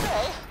 as they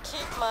say,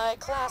 keep my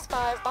Class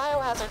 5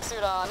 biohazard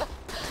suit on.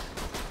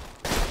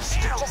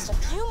 Just a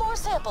few more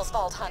samples,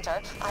 Vault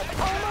Hunter.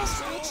 I've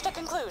almost reached a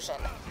conclusion.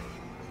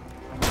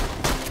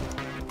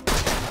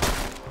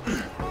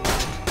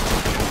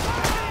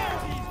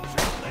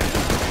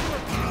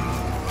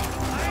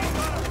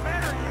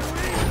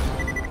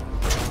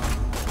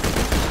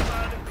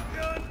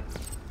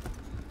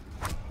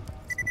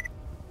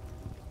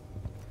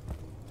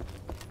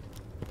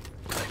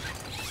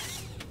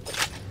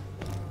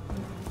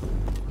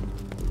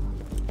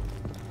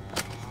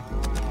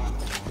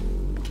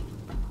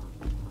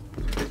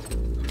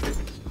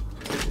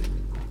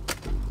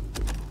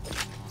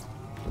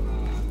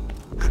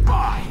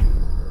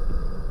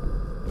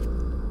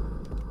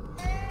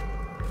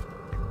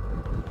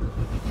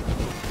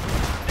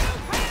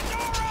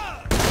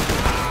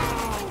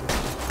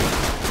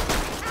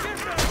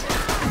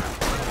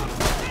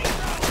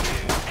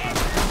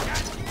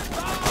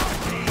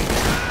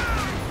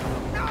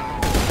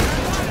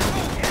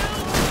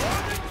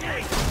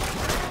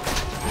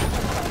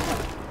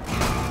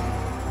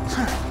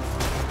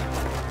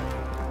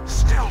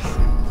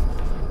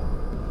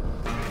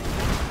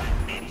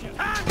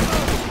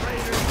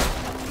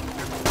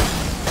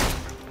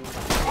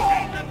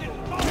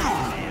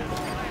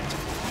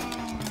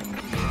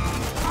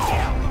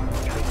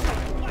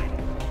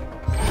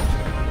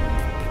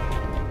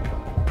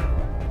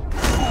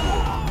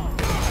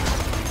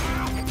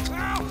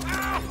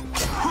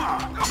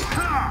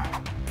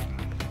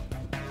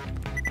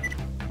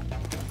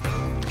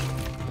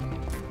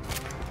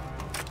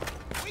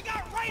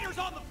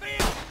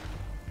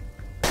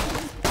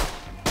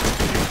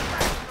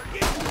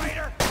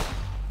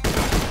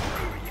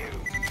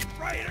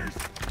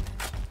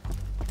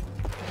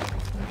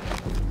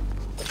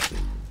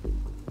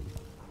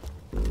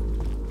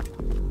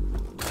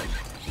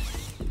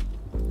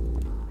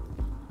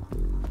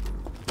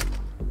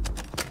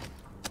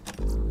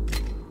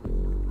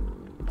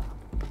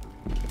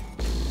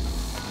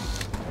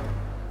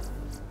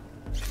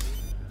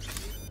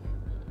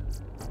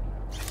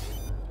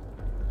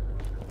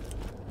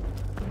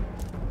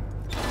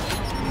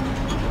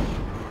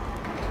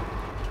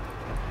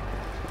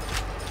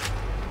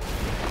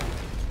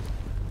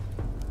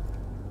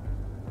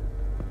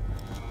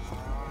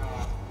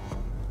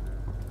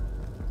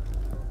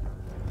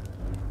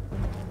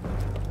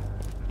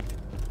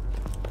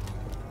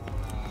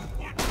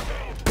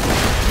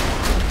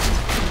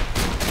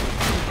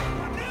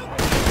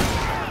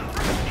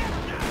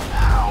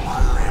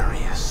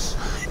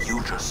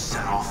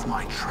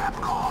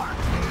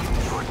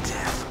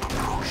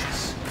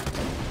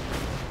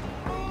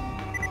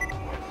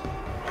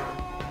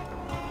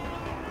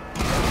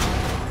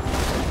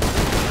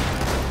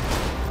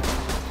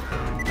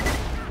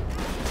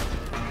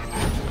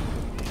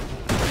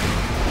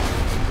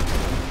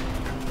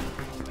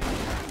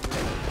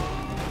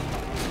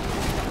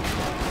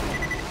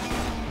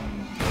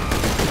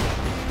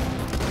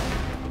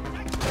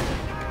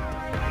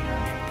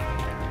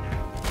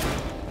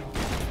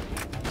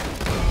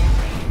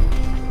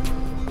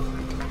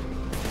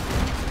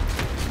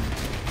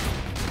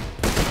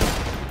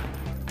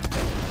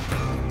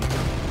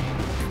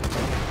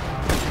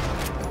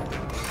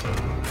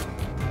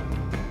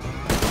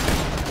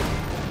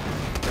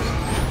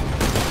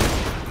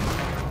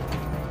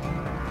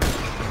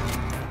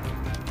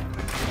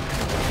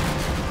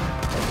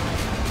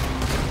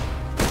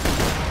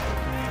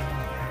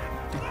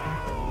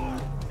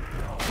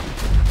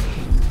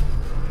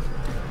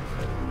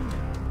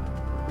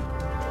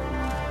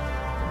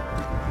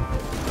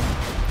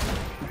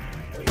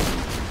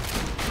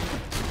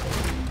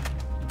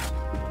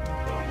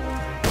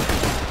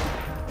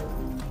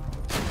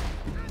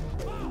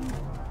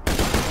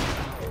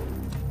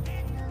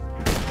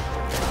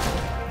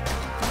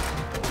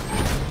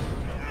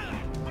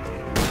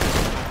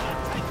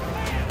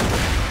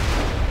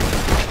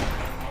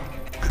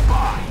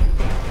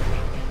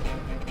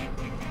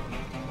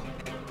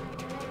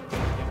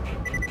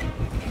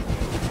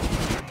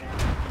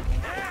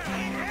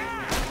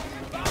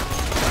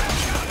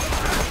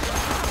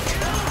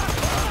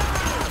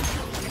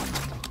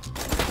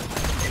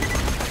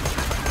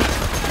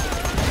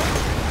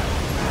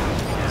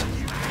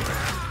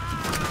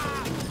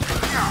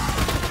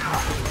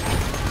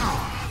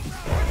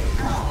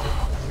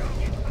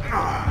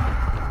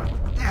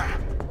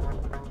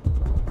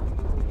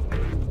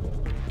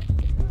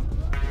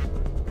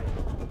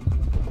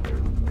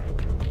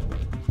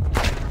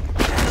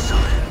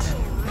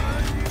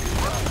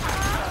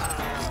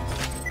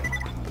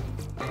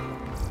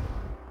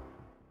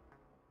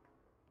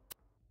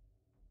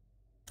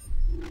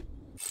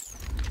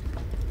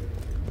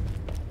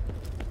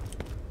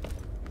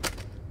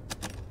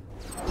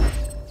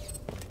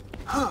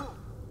 A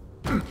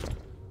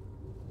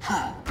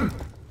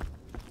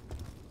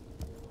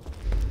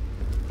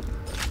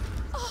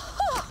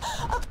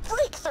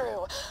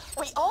breakthrough!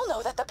 We all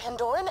know that the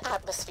Pandoran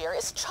atmosphere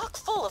is chock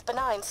full of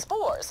benign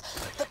spores.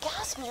 The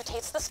gas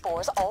mutates the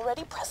spores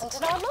already present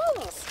in our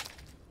lungs.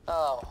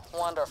 Oh,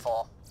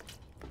 wonderful.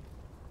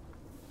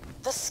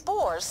 The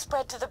spores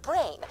spread to the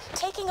brain,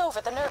 taking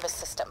over the nervous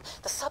system.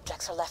 The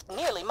subjects are left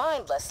nearly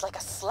mindless, like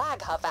a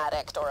slag huff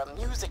addict or a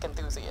music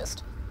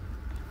enthusiast.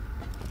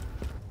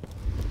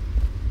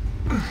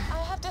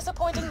 I have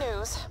disappointing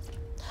news.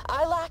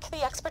 I lack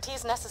the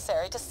expertise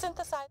necessary to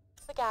synthesize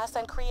the gas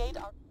and create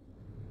our...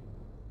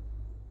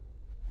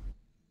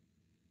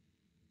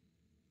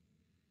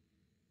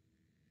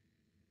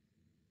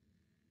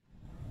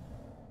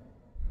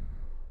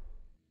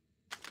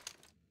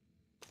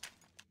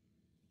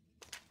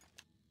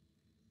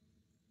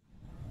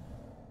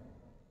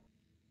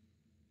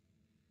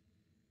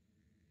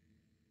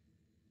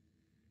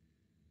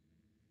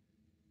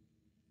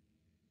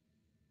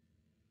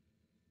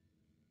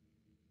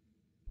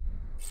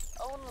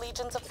 own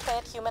legions of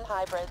plant-human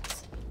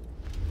hybrids.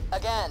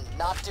 Again,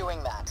 not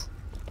doing that.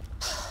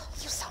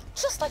 You sound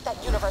just like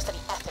that university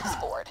ethics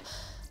board.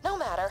 No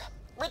matter.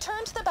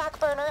 Return to the back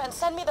burner and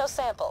send me those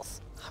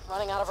samples. I'm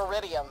running out of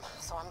iridium,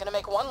 so I'm gonna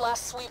make one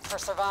last sweep for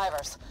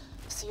survivors.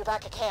 See you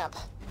back at camp.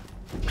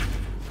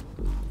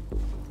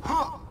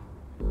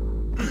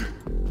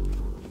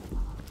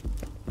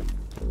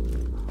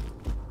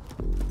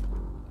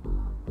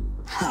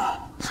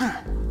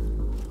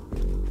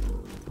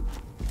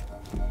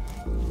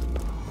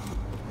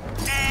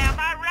 Now,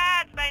 my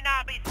rides may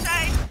not be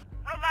safe,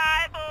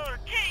 reliable, or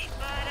cheap,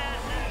 but,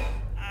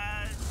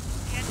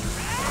 get your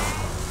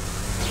ride.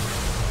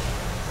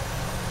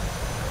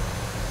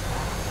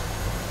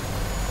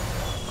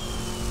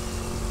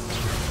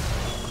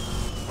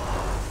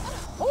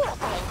 What a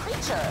horrifying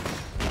creature!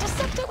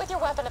 Dissect it with your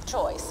weapon of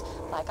choice.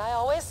 Like I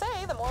always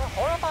say, the more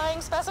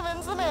horrifying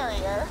specimens, the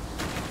merrier.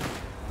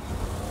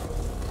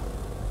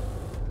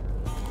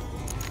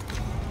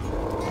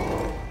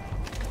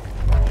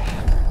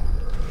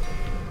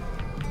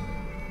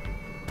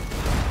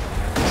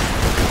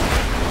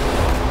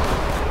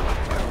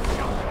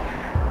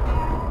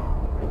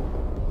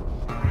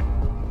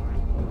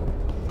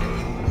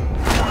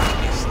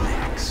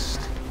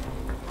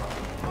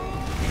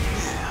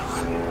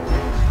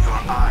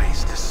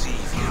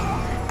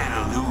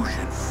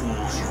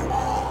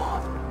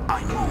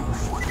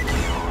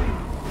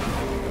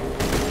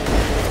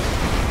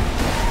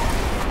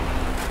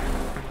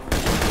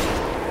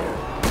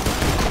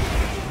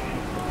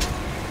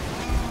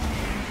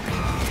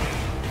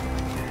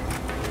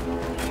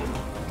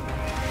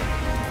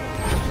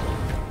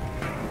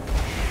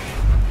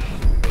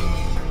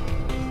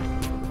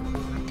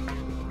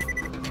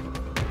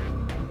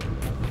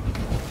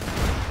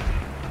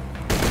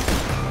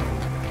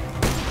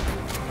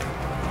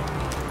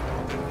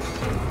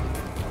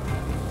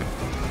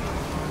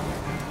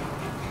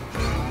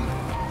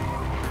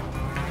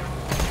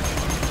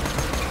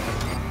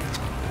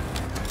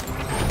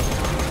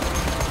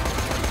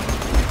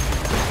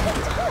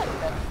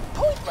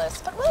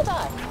 But well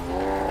done.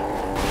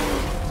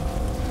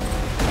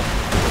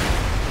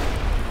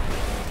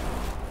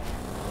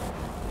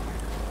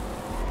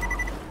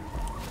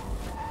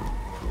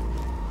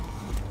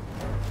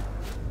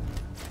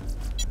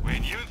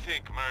 When you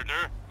think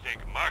murder,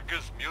 think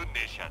Marcus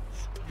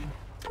Munitions.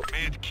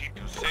 May it keep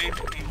you safe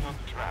in your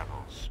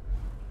travels.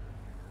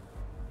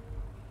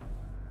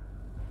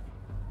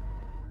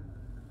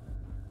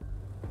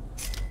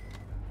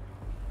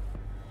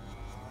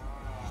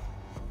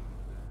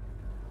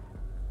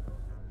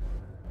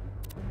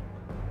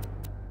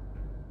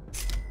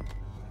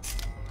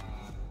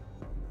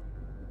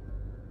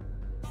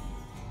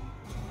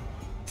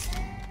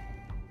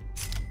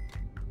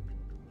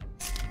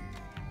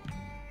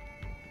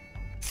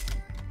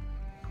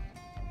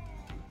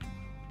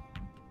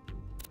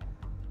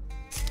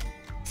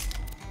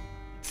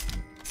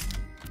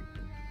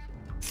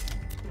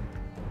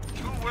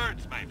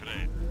 Words, my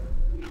friend.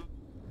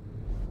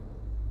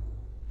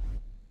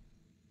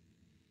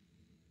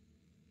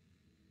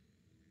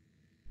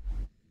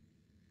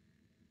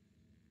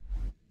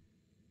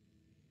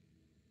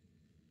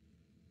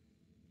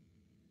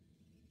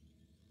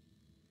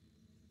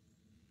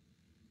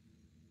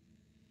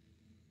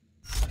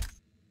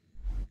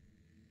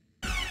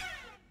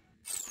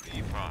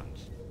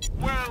 Refunds.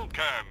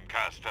 Welcome,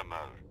 customer.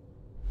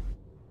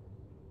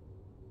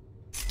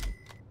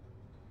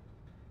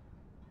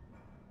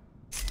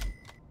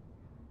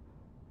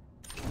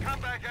 Come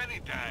back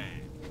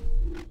anytime.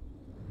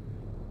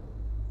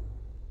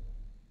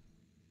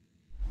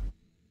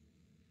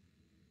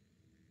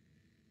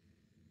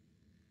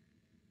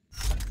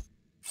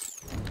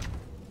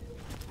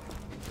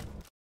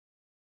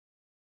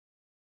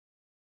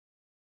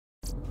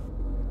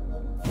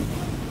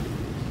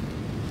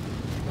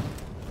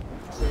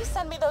 please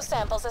send me those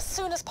samples as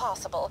soon as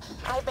possible?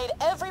 I've made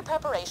every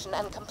preparation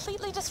and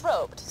completely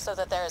disrobed so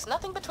that there is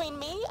nothing between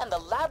me and the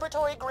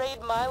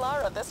laboratory-grade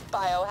mylar of this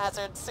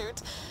biohazard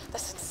suit. The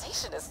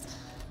sensation is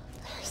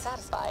very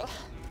satisfying.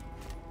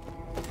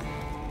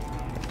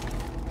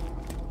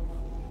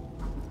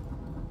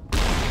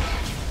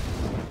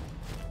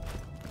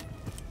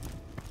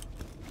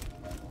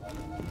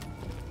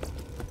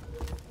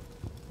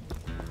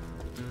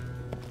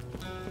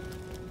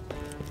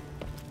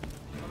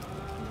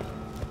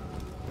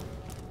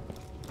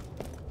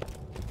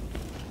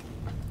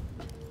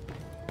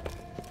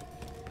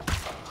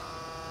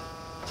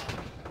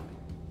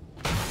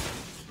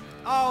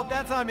 Oh,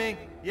 that's on me.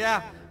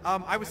 Yeah,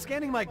 I was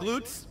scanning my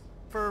glutes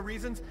for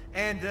reasons,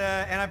 and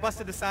I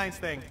busted the science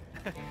thing.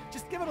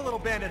 Just give it a little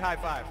bandit high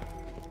five.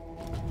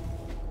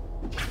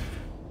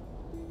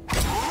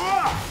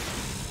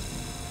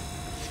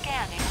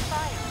 Scanning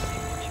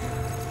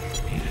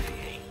biosignature.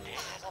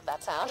 I love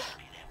that sound.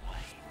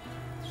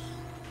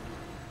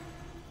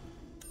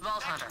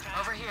 Vault Hunter,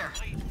 over here.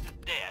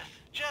 Death.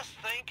 Just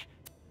think,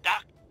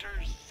 Dr.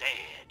 Zed.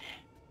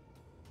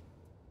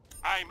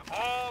 I'm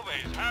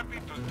always happy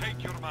to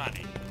take your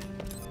money.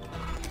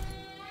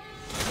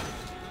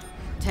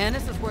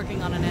 Tannis is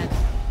working on an edge. In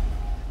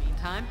the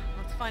meantime,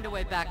 let's find a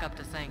way back up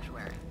to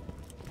Sanctuary.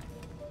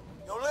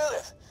 Yo,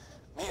 Lilith.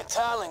 Me and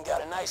Talon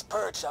got a nice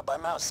perch up by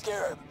Mount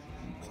Scarab.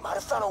 We might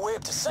have found a way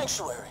up to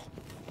Sanctuary.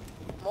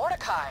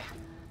 Mordecai,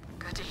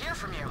 good to hear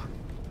from you.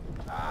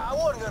 I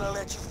wasn't gonna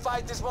let you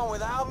fight this one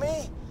without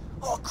me.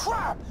 Oh,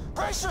 crap!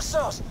 Brace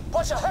yourselves!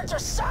 Bunch of Hector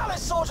Salad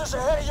soldiers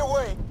are heading your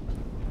way!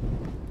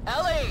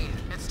 Ellie,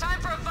 it's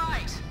time for a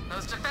fight.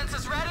 Those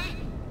defenses ready?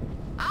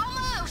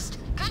 Almost.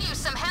 Could use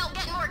some help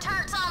getting more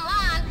turrets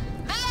online.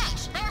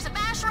 VH, there's a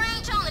bash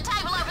range on the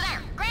table over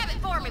there. Grab it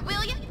for me,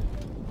 will you?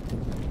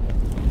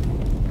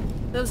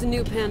 Those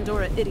new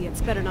Pandora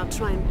idiots better not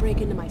try and break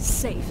into my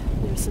safe.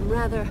 There's some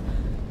rather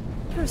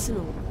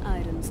personal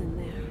items in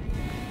there.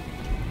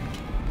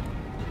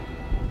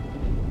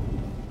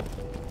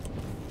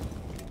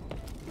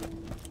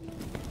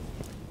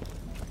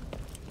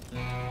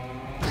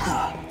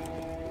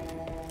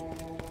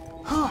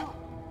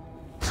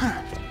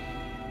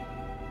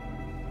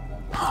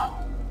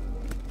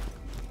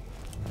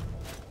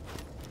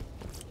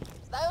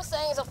 Those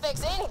things will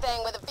fix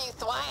anything with a few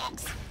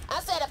thwacks. I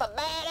set up a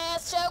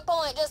badass choke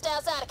point just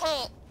outside of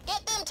camp.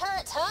 Get them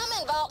turrets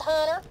humming, Vault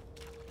Hunter.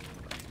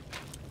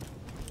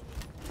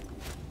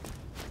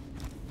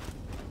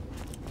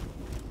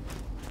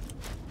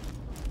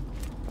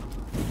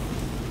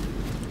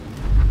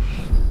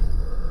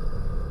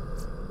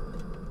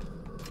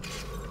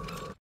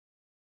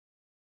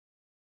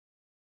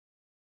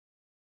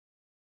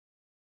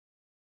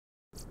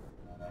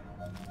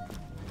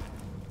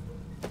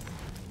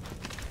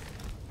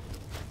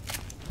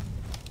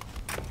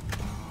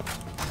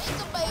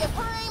 This'll be a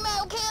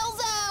primo kill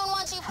zone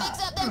once you fix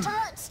up them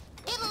turrets.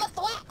 Give them a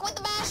thwack with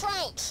the bash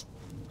range.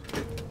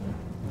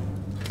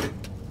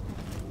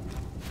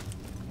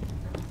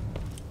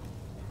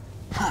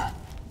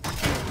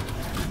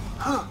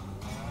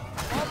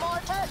 One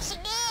more turret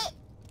should do it.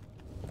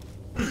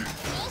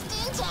 Just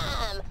in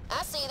time.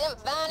 I see them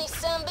viney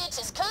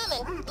sumbitches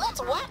coming.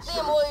 Let's whack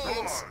them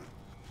wounds.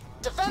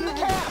 Defend the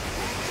camp!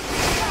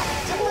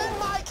 Defend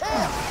my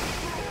camp!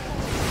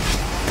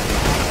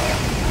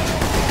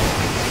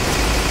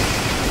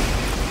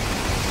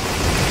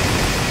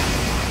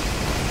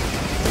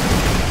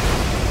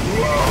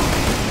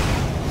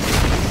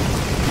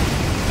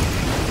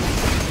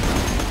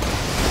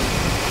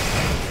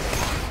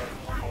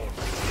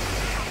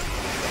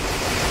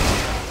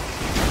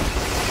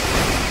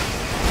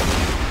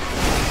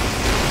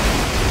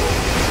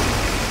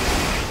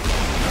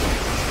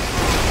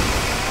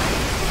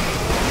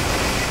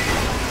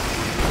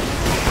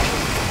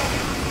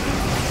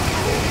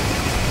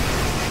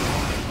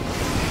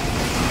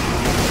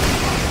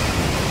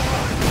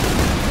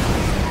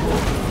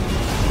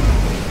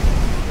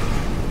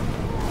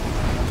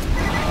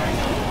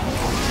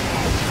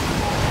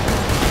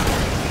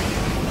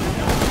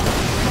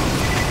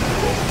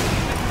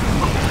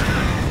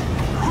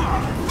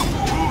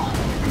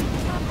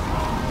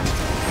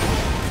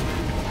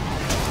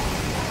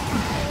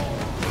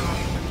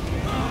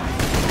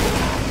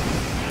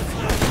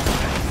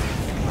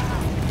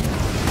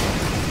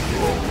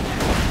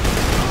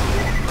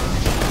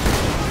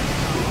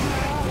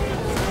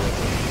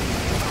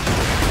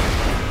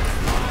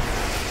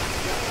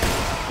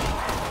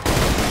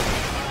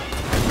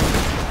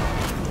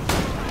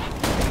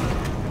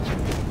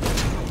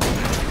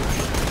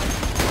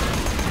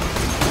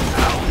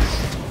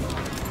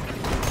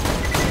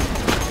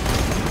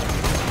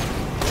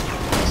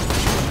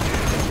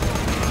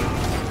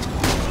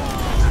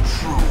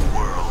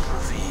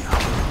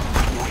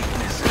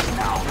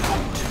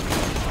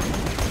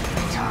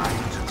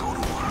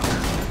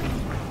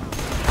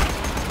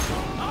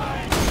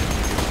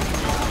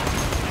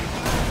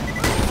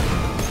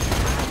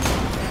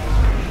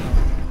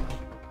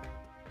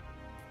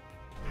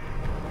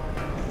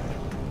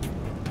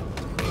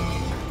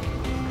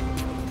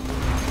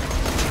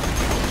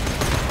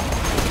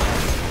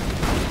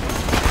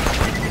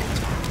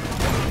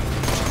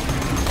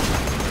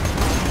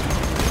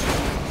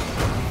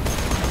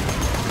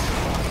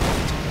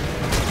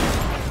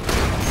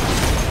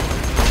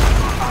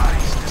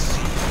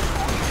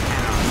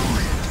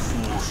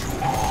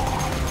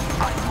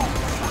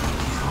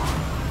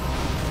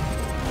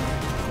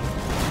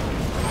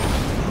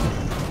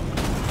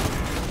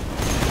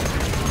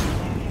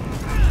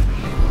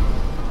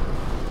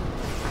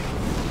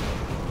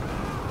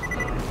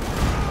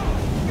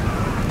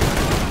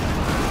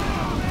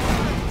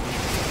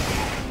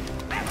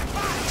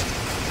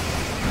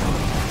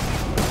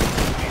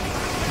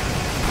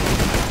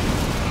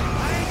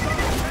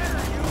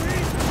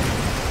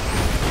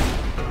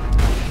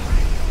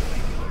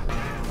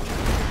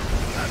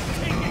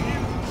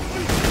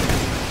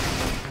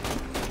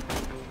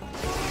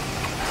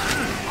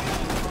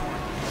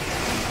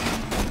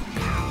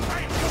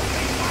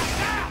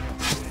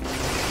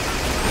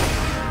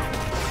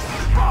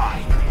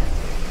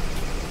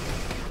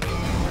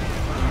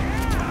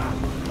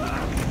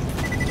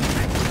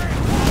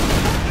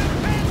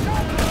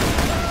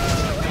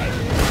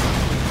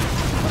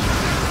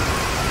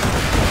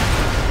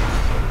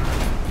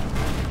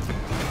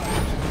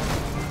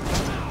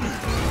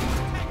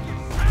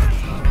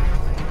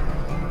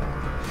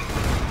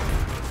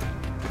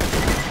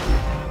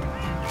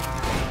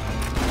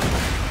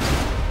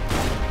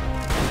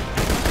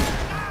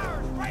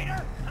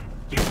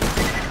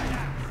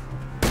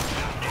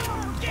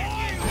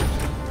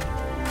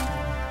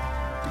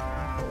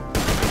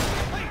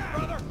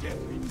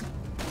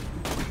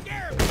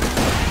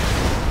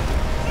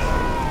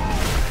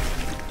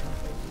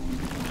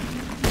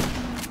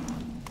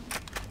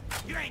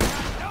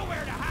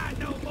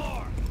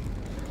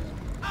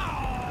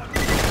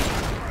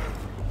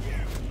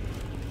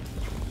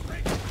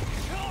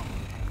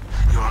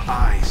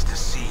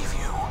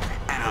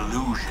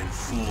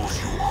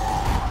 fools you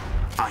are,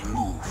 I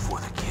move for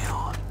the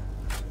kill.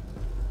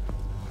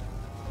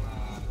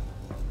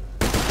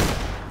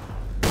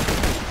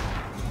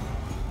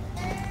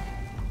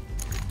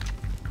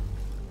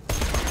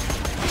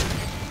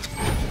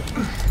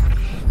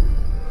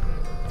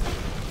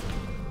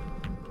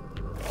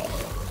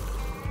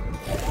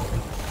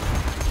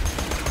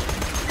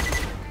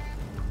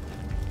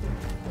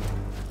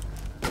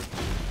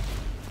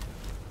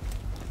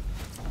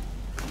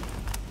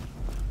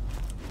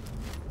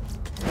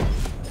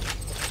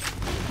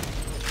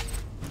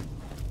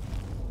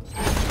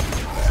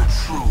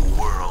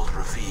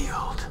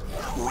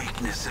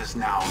 Weakness is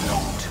now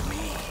known to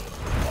me.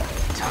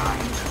 Time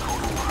to go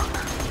to work.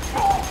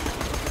 Oh.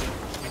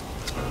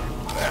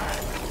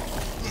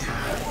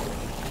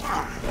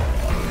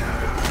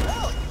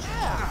 Hell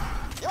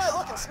yeah! You might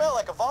look and smell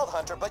like a vault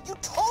hunter, but you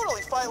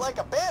totally fight like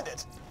a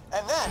bandit.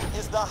 And that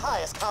is the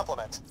highest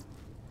compliment.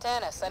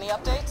 Tannis, any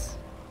updates?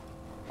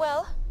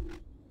 Well,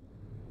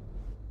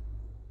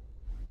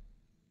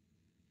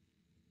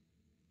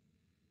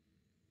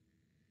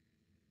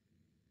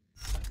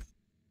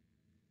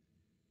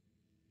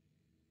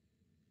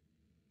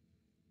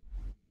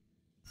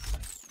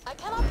 I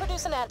cannot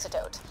produce an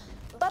antidote,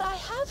 but I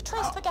have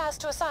traced the gas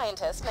to a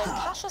scientist named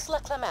Cassius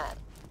Leclerman.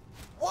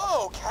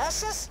 Whoa,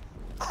 Cassius?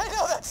 I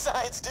know that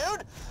science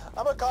dude.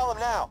 I'm gonna call him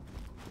now.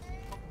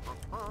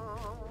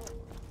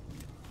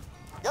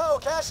 Yo,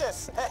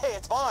 Cassius. Hey,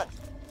 it's Vaughn.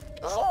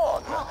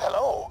 Vaughn,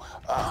 hello.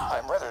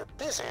 I'm rather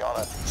busy on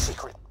a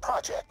secret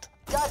project.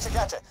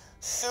 Gotcha.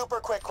 Super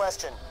quick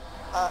question.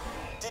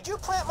 Did you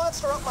plant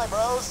monster up my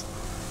bros?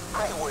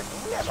 I would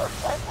never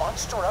plant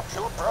monster up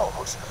your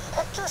bros.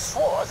 Hector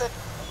swore that...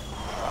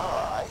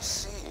 I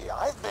see.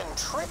 I've been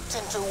tricked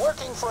into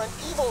working for an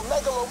evil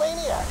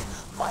megalomaniac.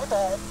 My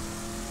bad.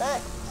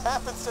 Hey,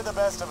 happens to the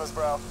best of us,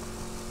 bro.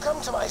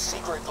 Come to my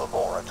secret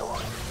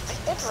laboratory.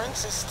 The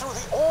entrance is through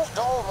the old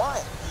doll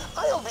mine.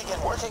 I'll begin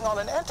working on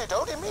an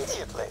antidote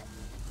immediately.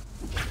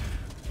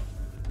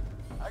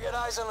 I got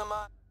eyes on the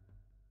mine.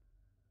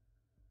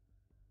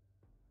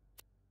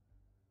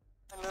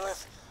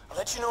 Lilith, I'll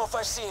let you know if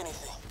I see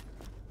anything.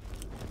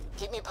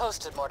 Keep me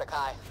posted,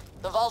 Mordecai.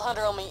 The Vault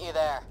Hunter will meet you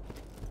there.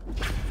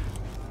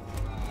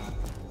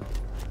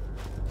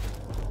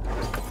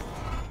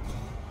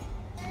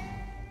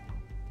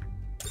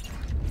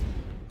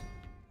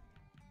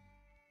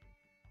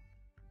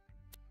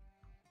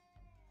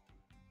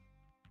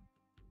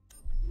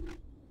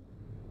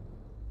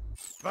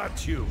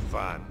 What you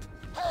want?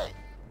 Hey,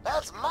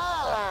 that's my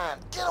line.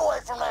 Get away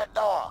from that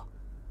door.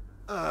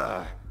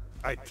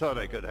 I thought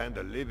I could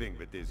handle living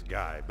with this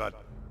guy,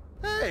 but...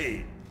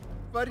 Hey!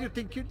 What do you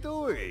think you're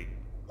doing?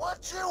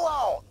 What you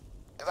want?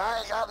 'Cause I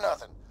ain't got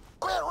nothing.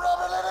 Quit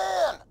rubbing it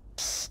in!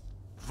 Psst!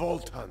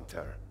 Vault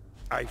Hunter.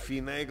 I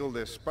finagled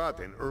a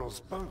spot in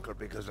Earl's bunker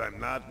because I'm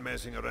not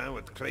messing around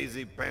with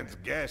crazy pants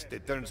gas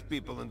that turns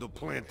people into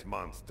plant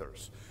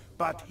monsters.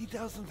 But he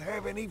doesn't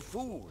have any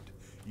food.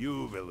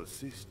 You will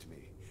assist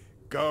me.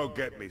 Go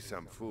get me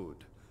some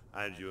food,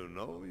 and you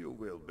know you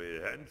will be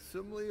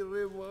handsomely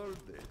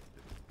rewarded.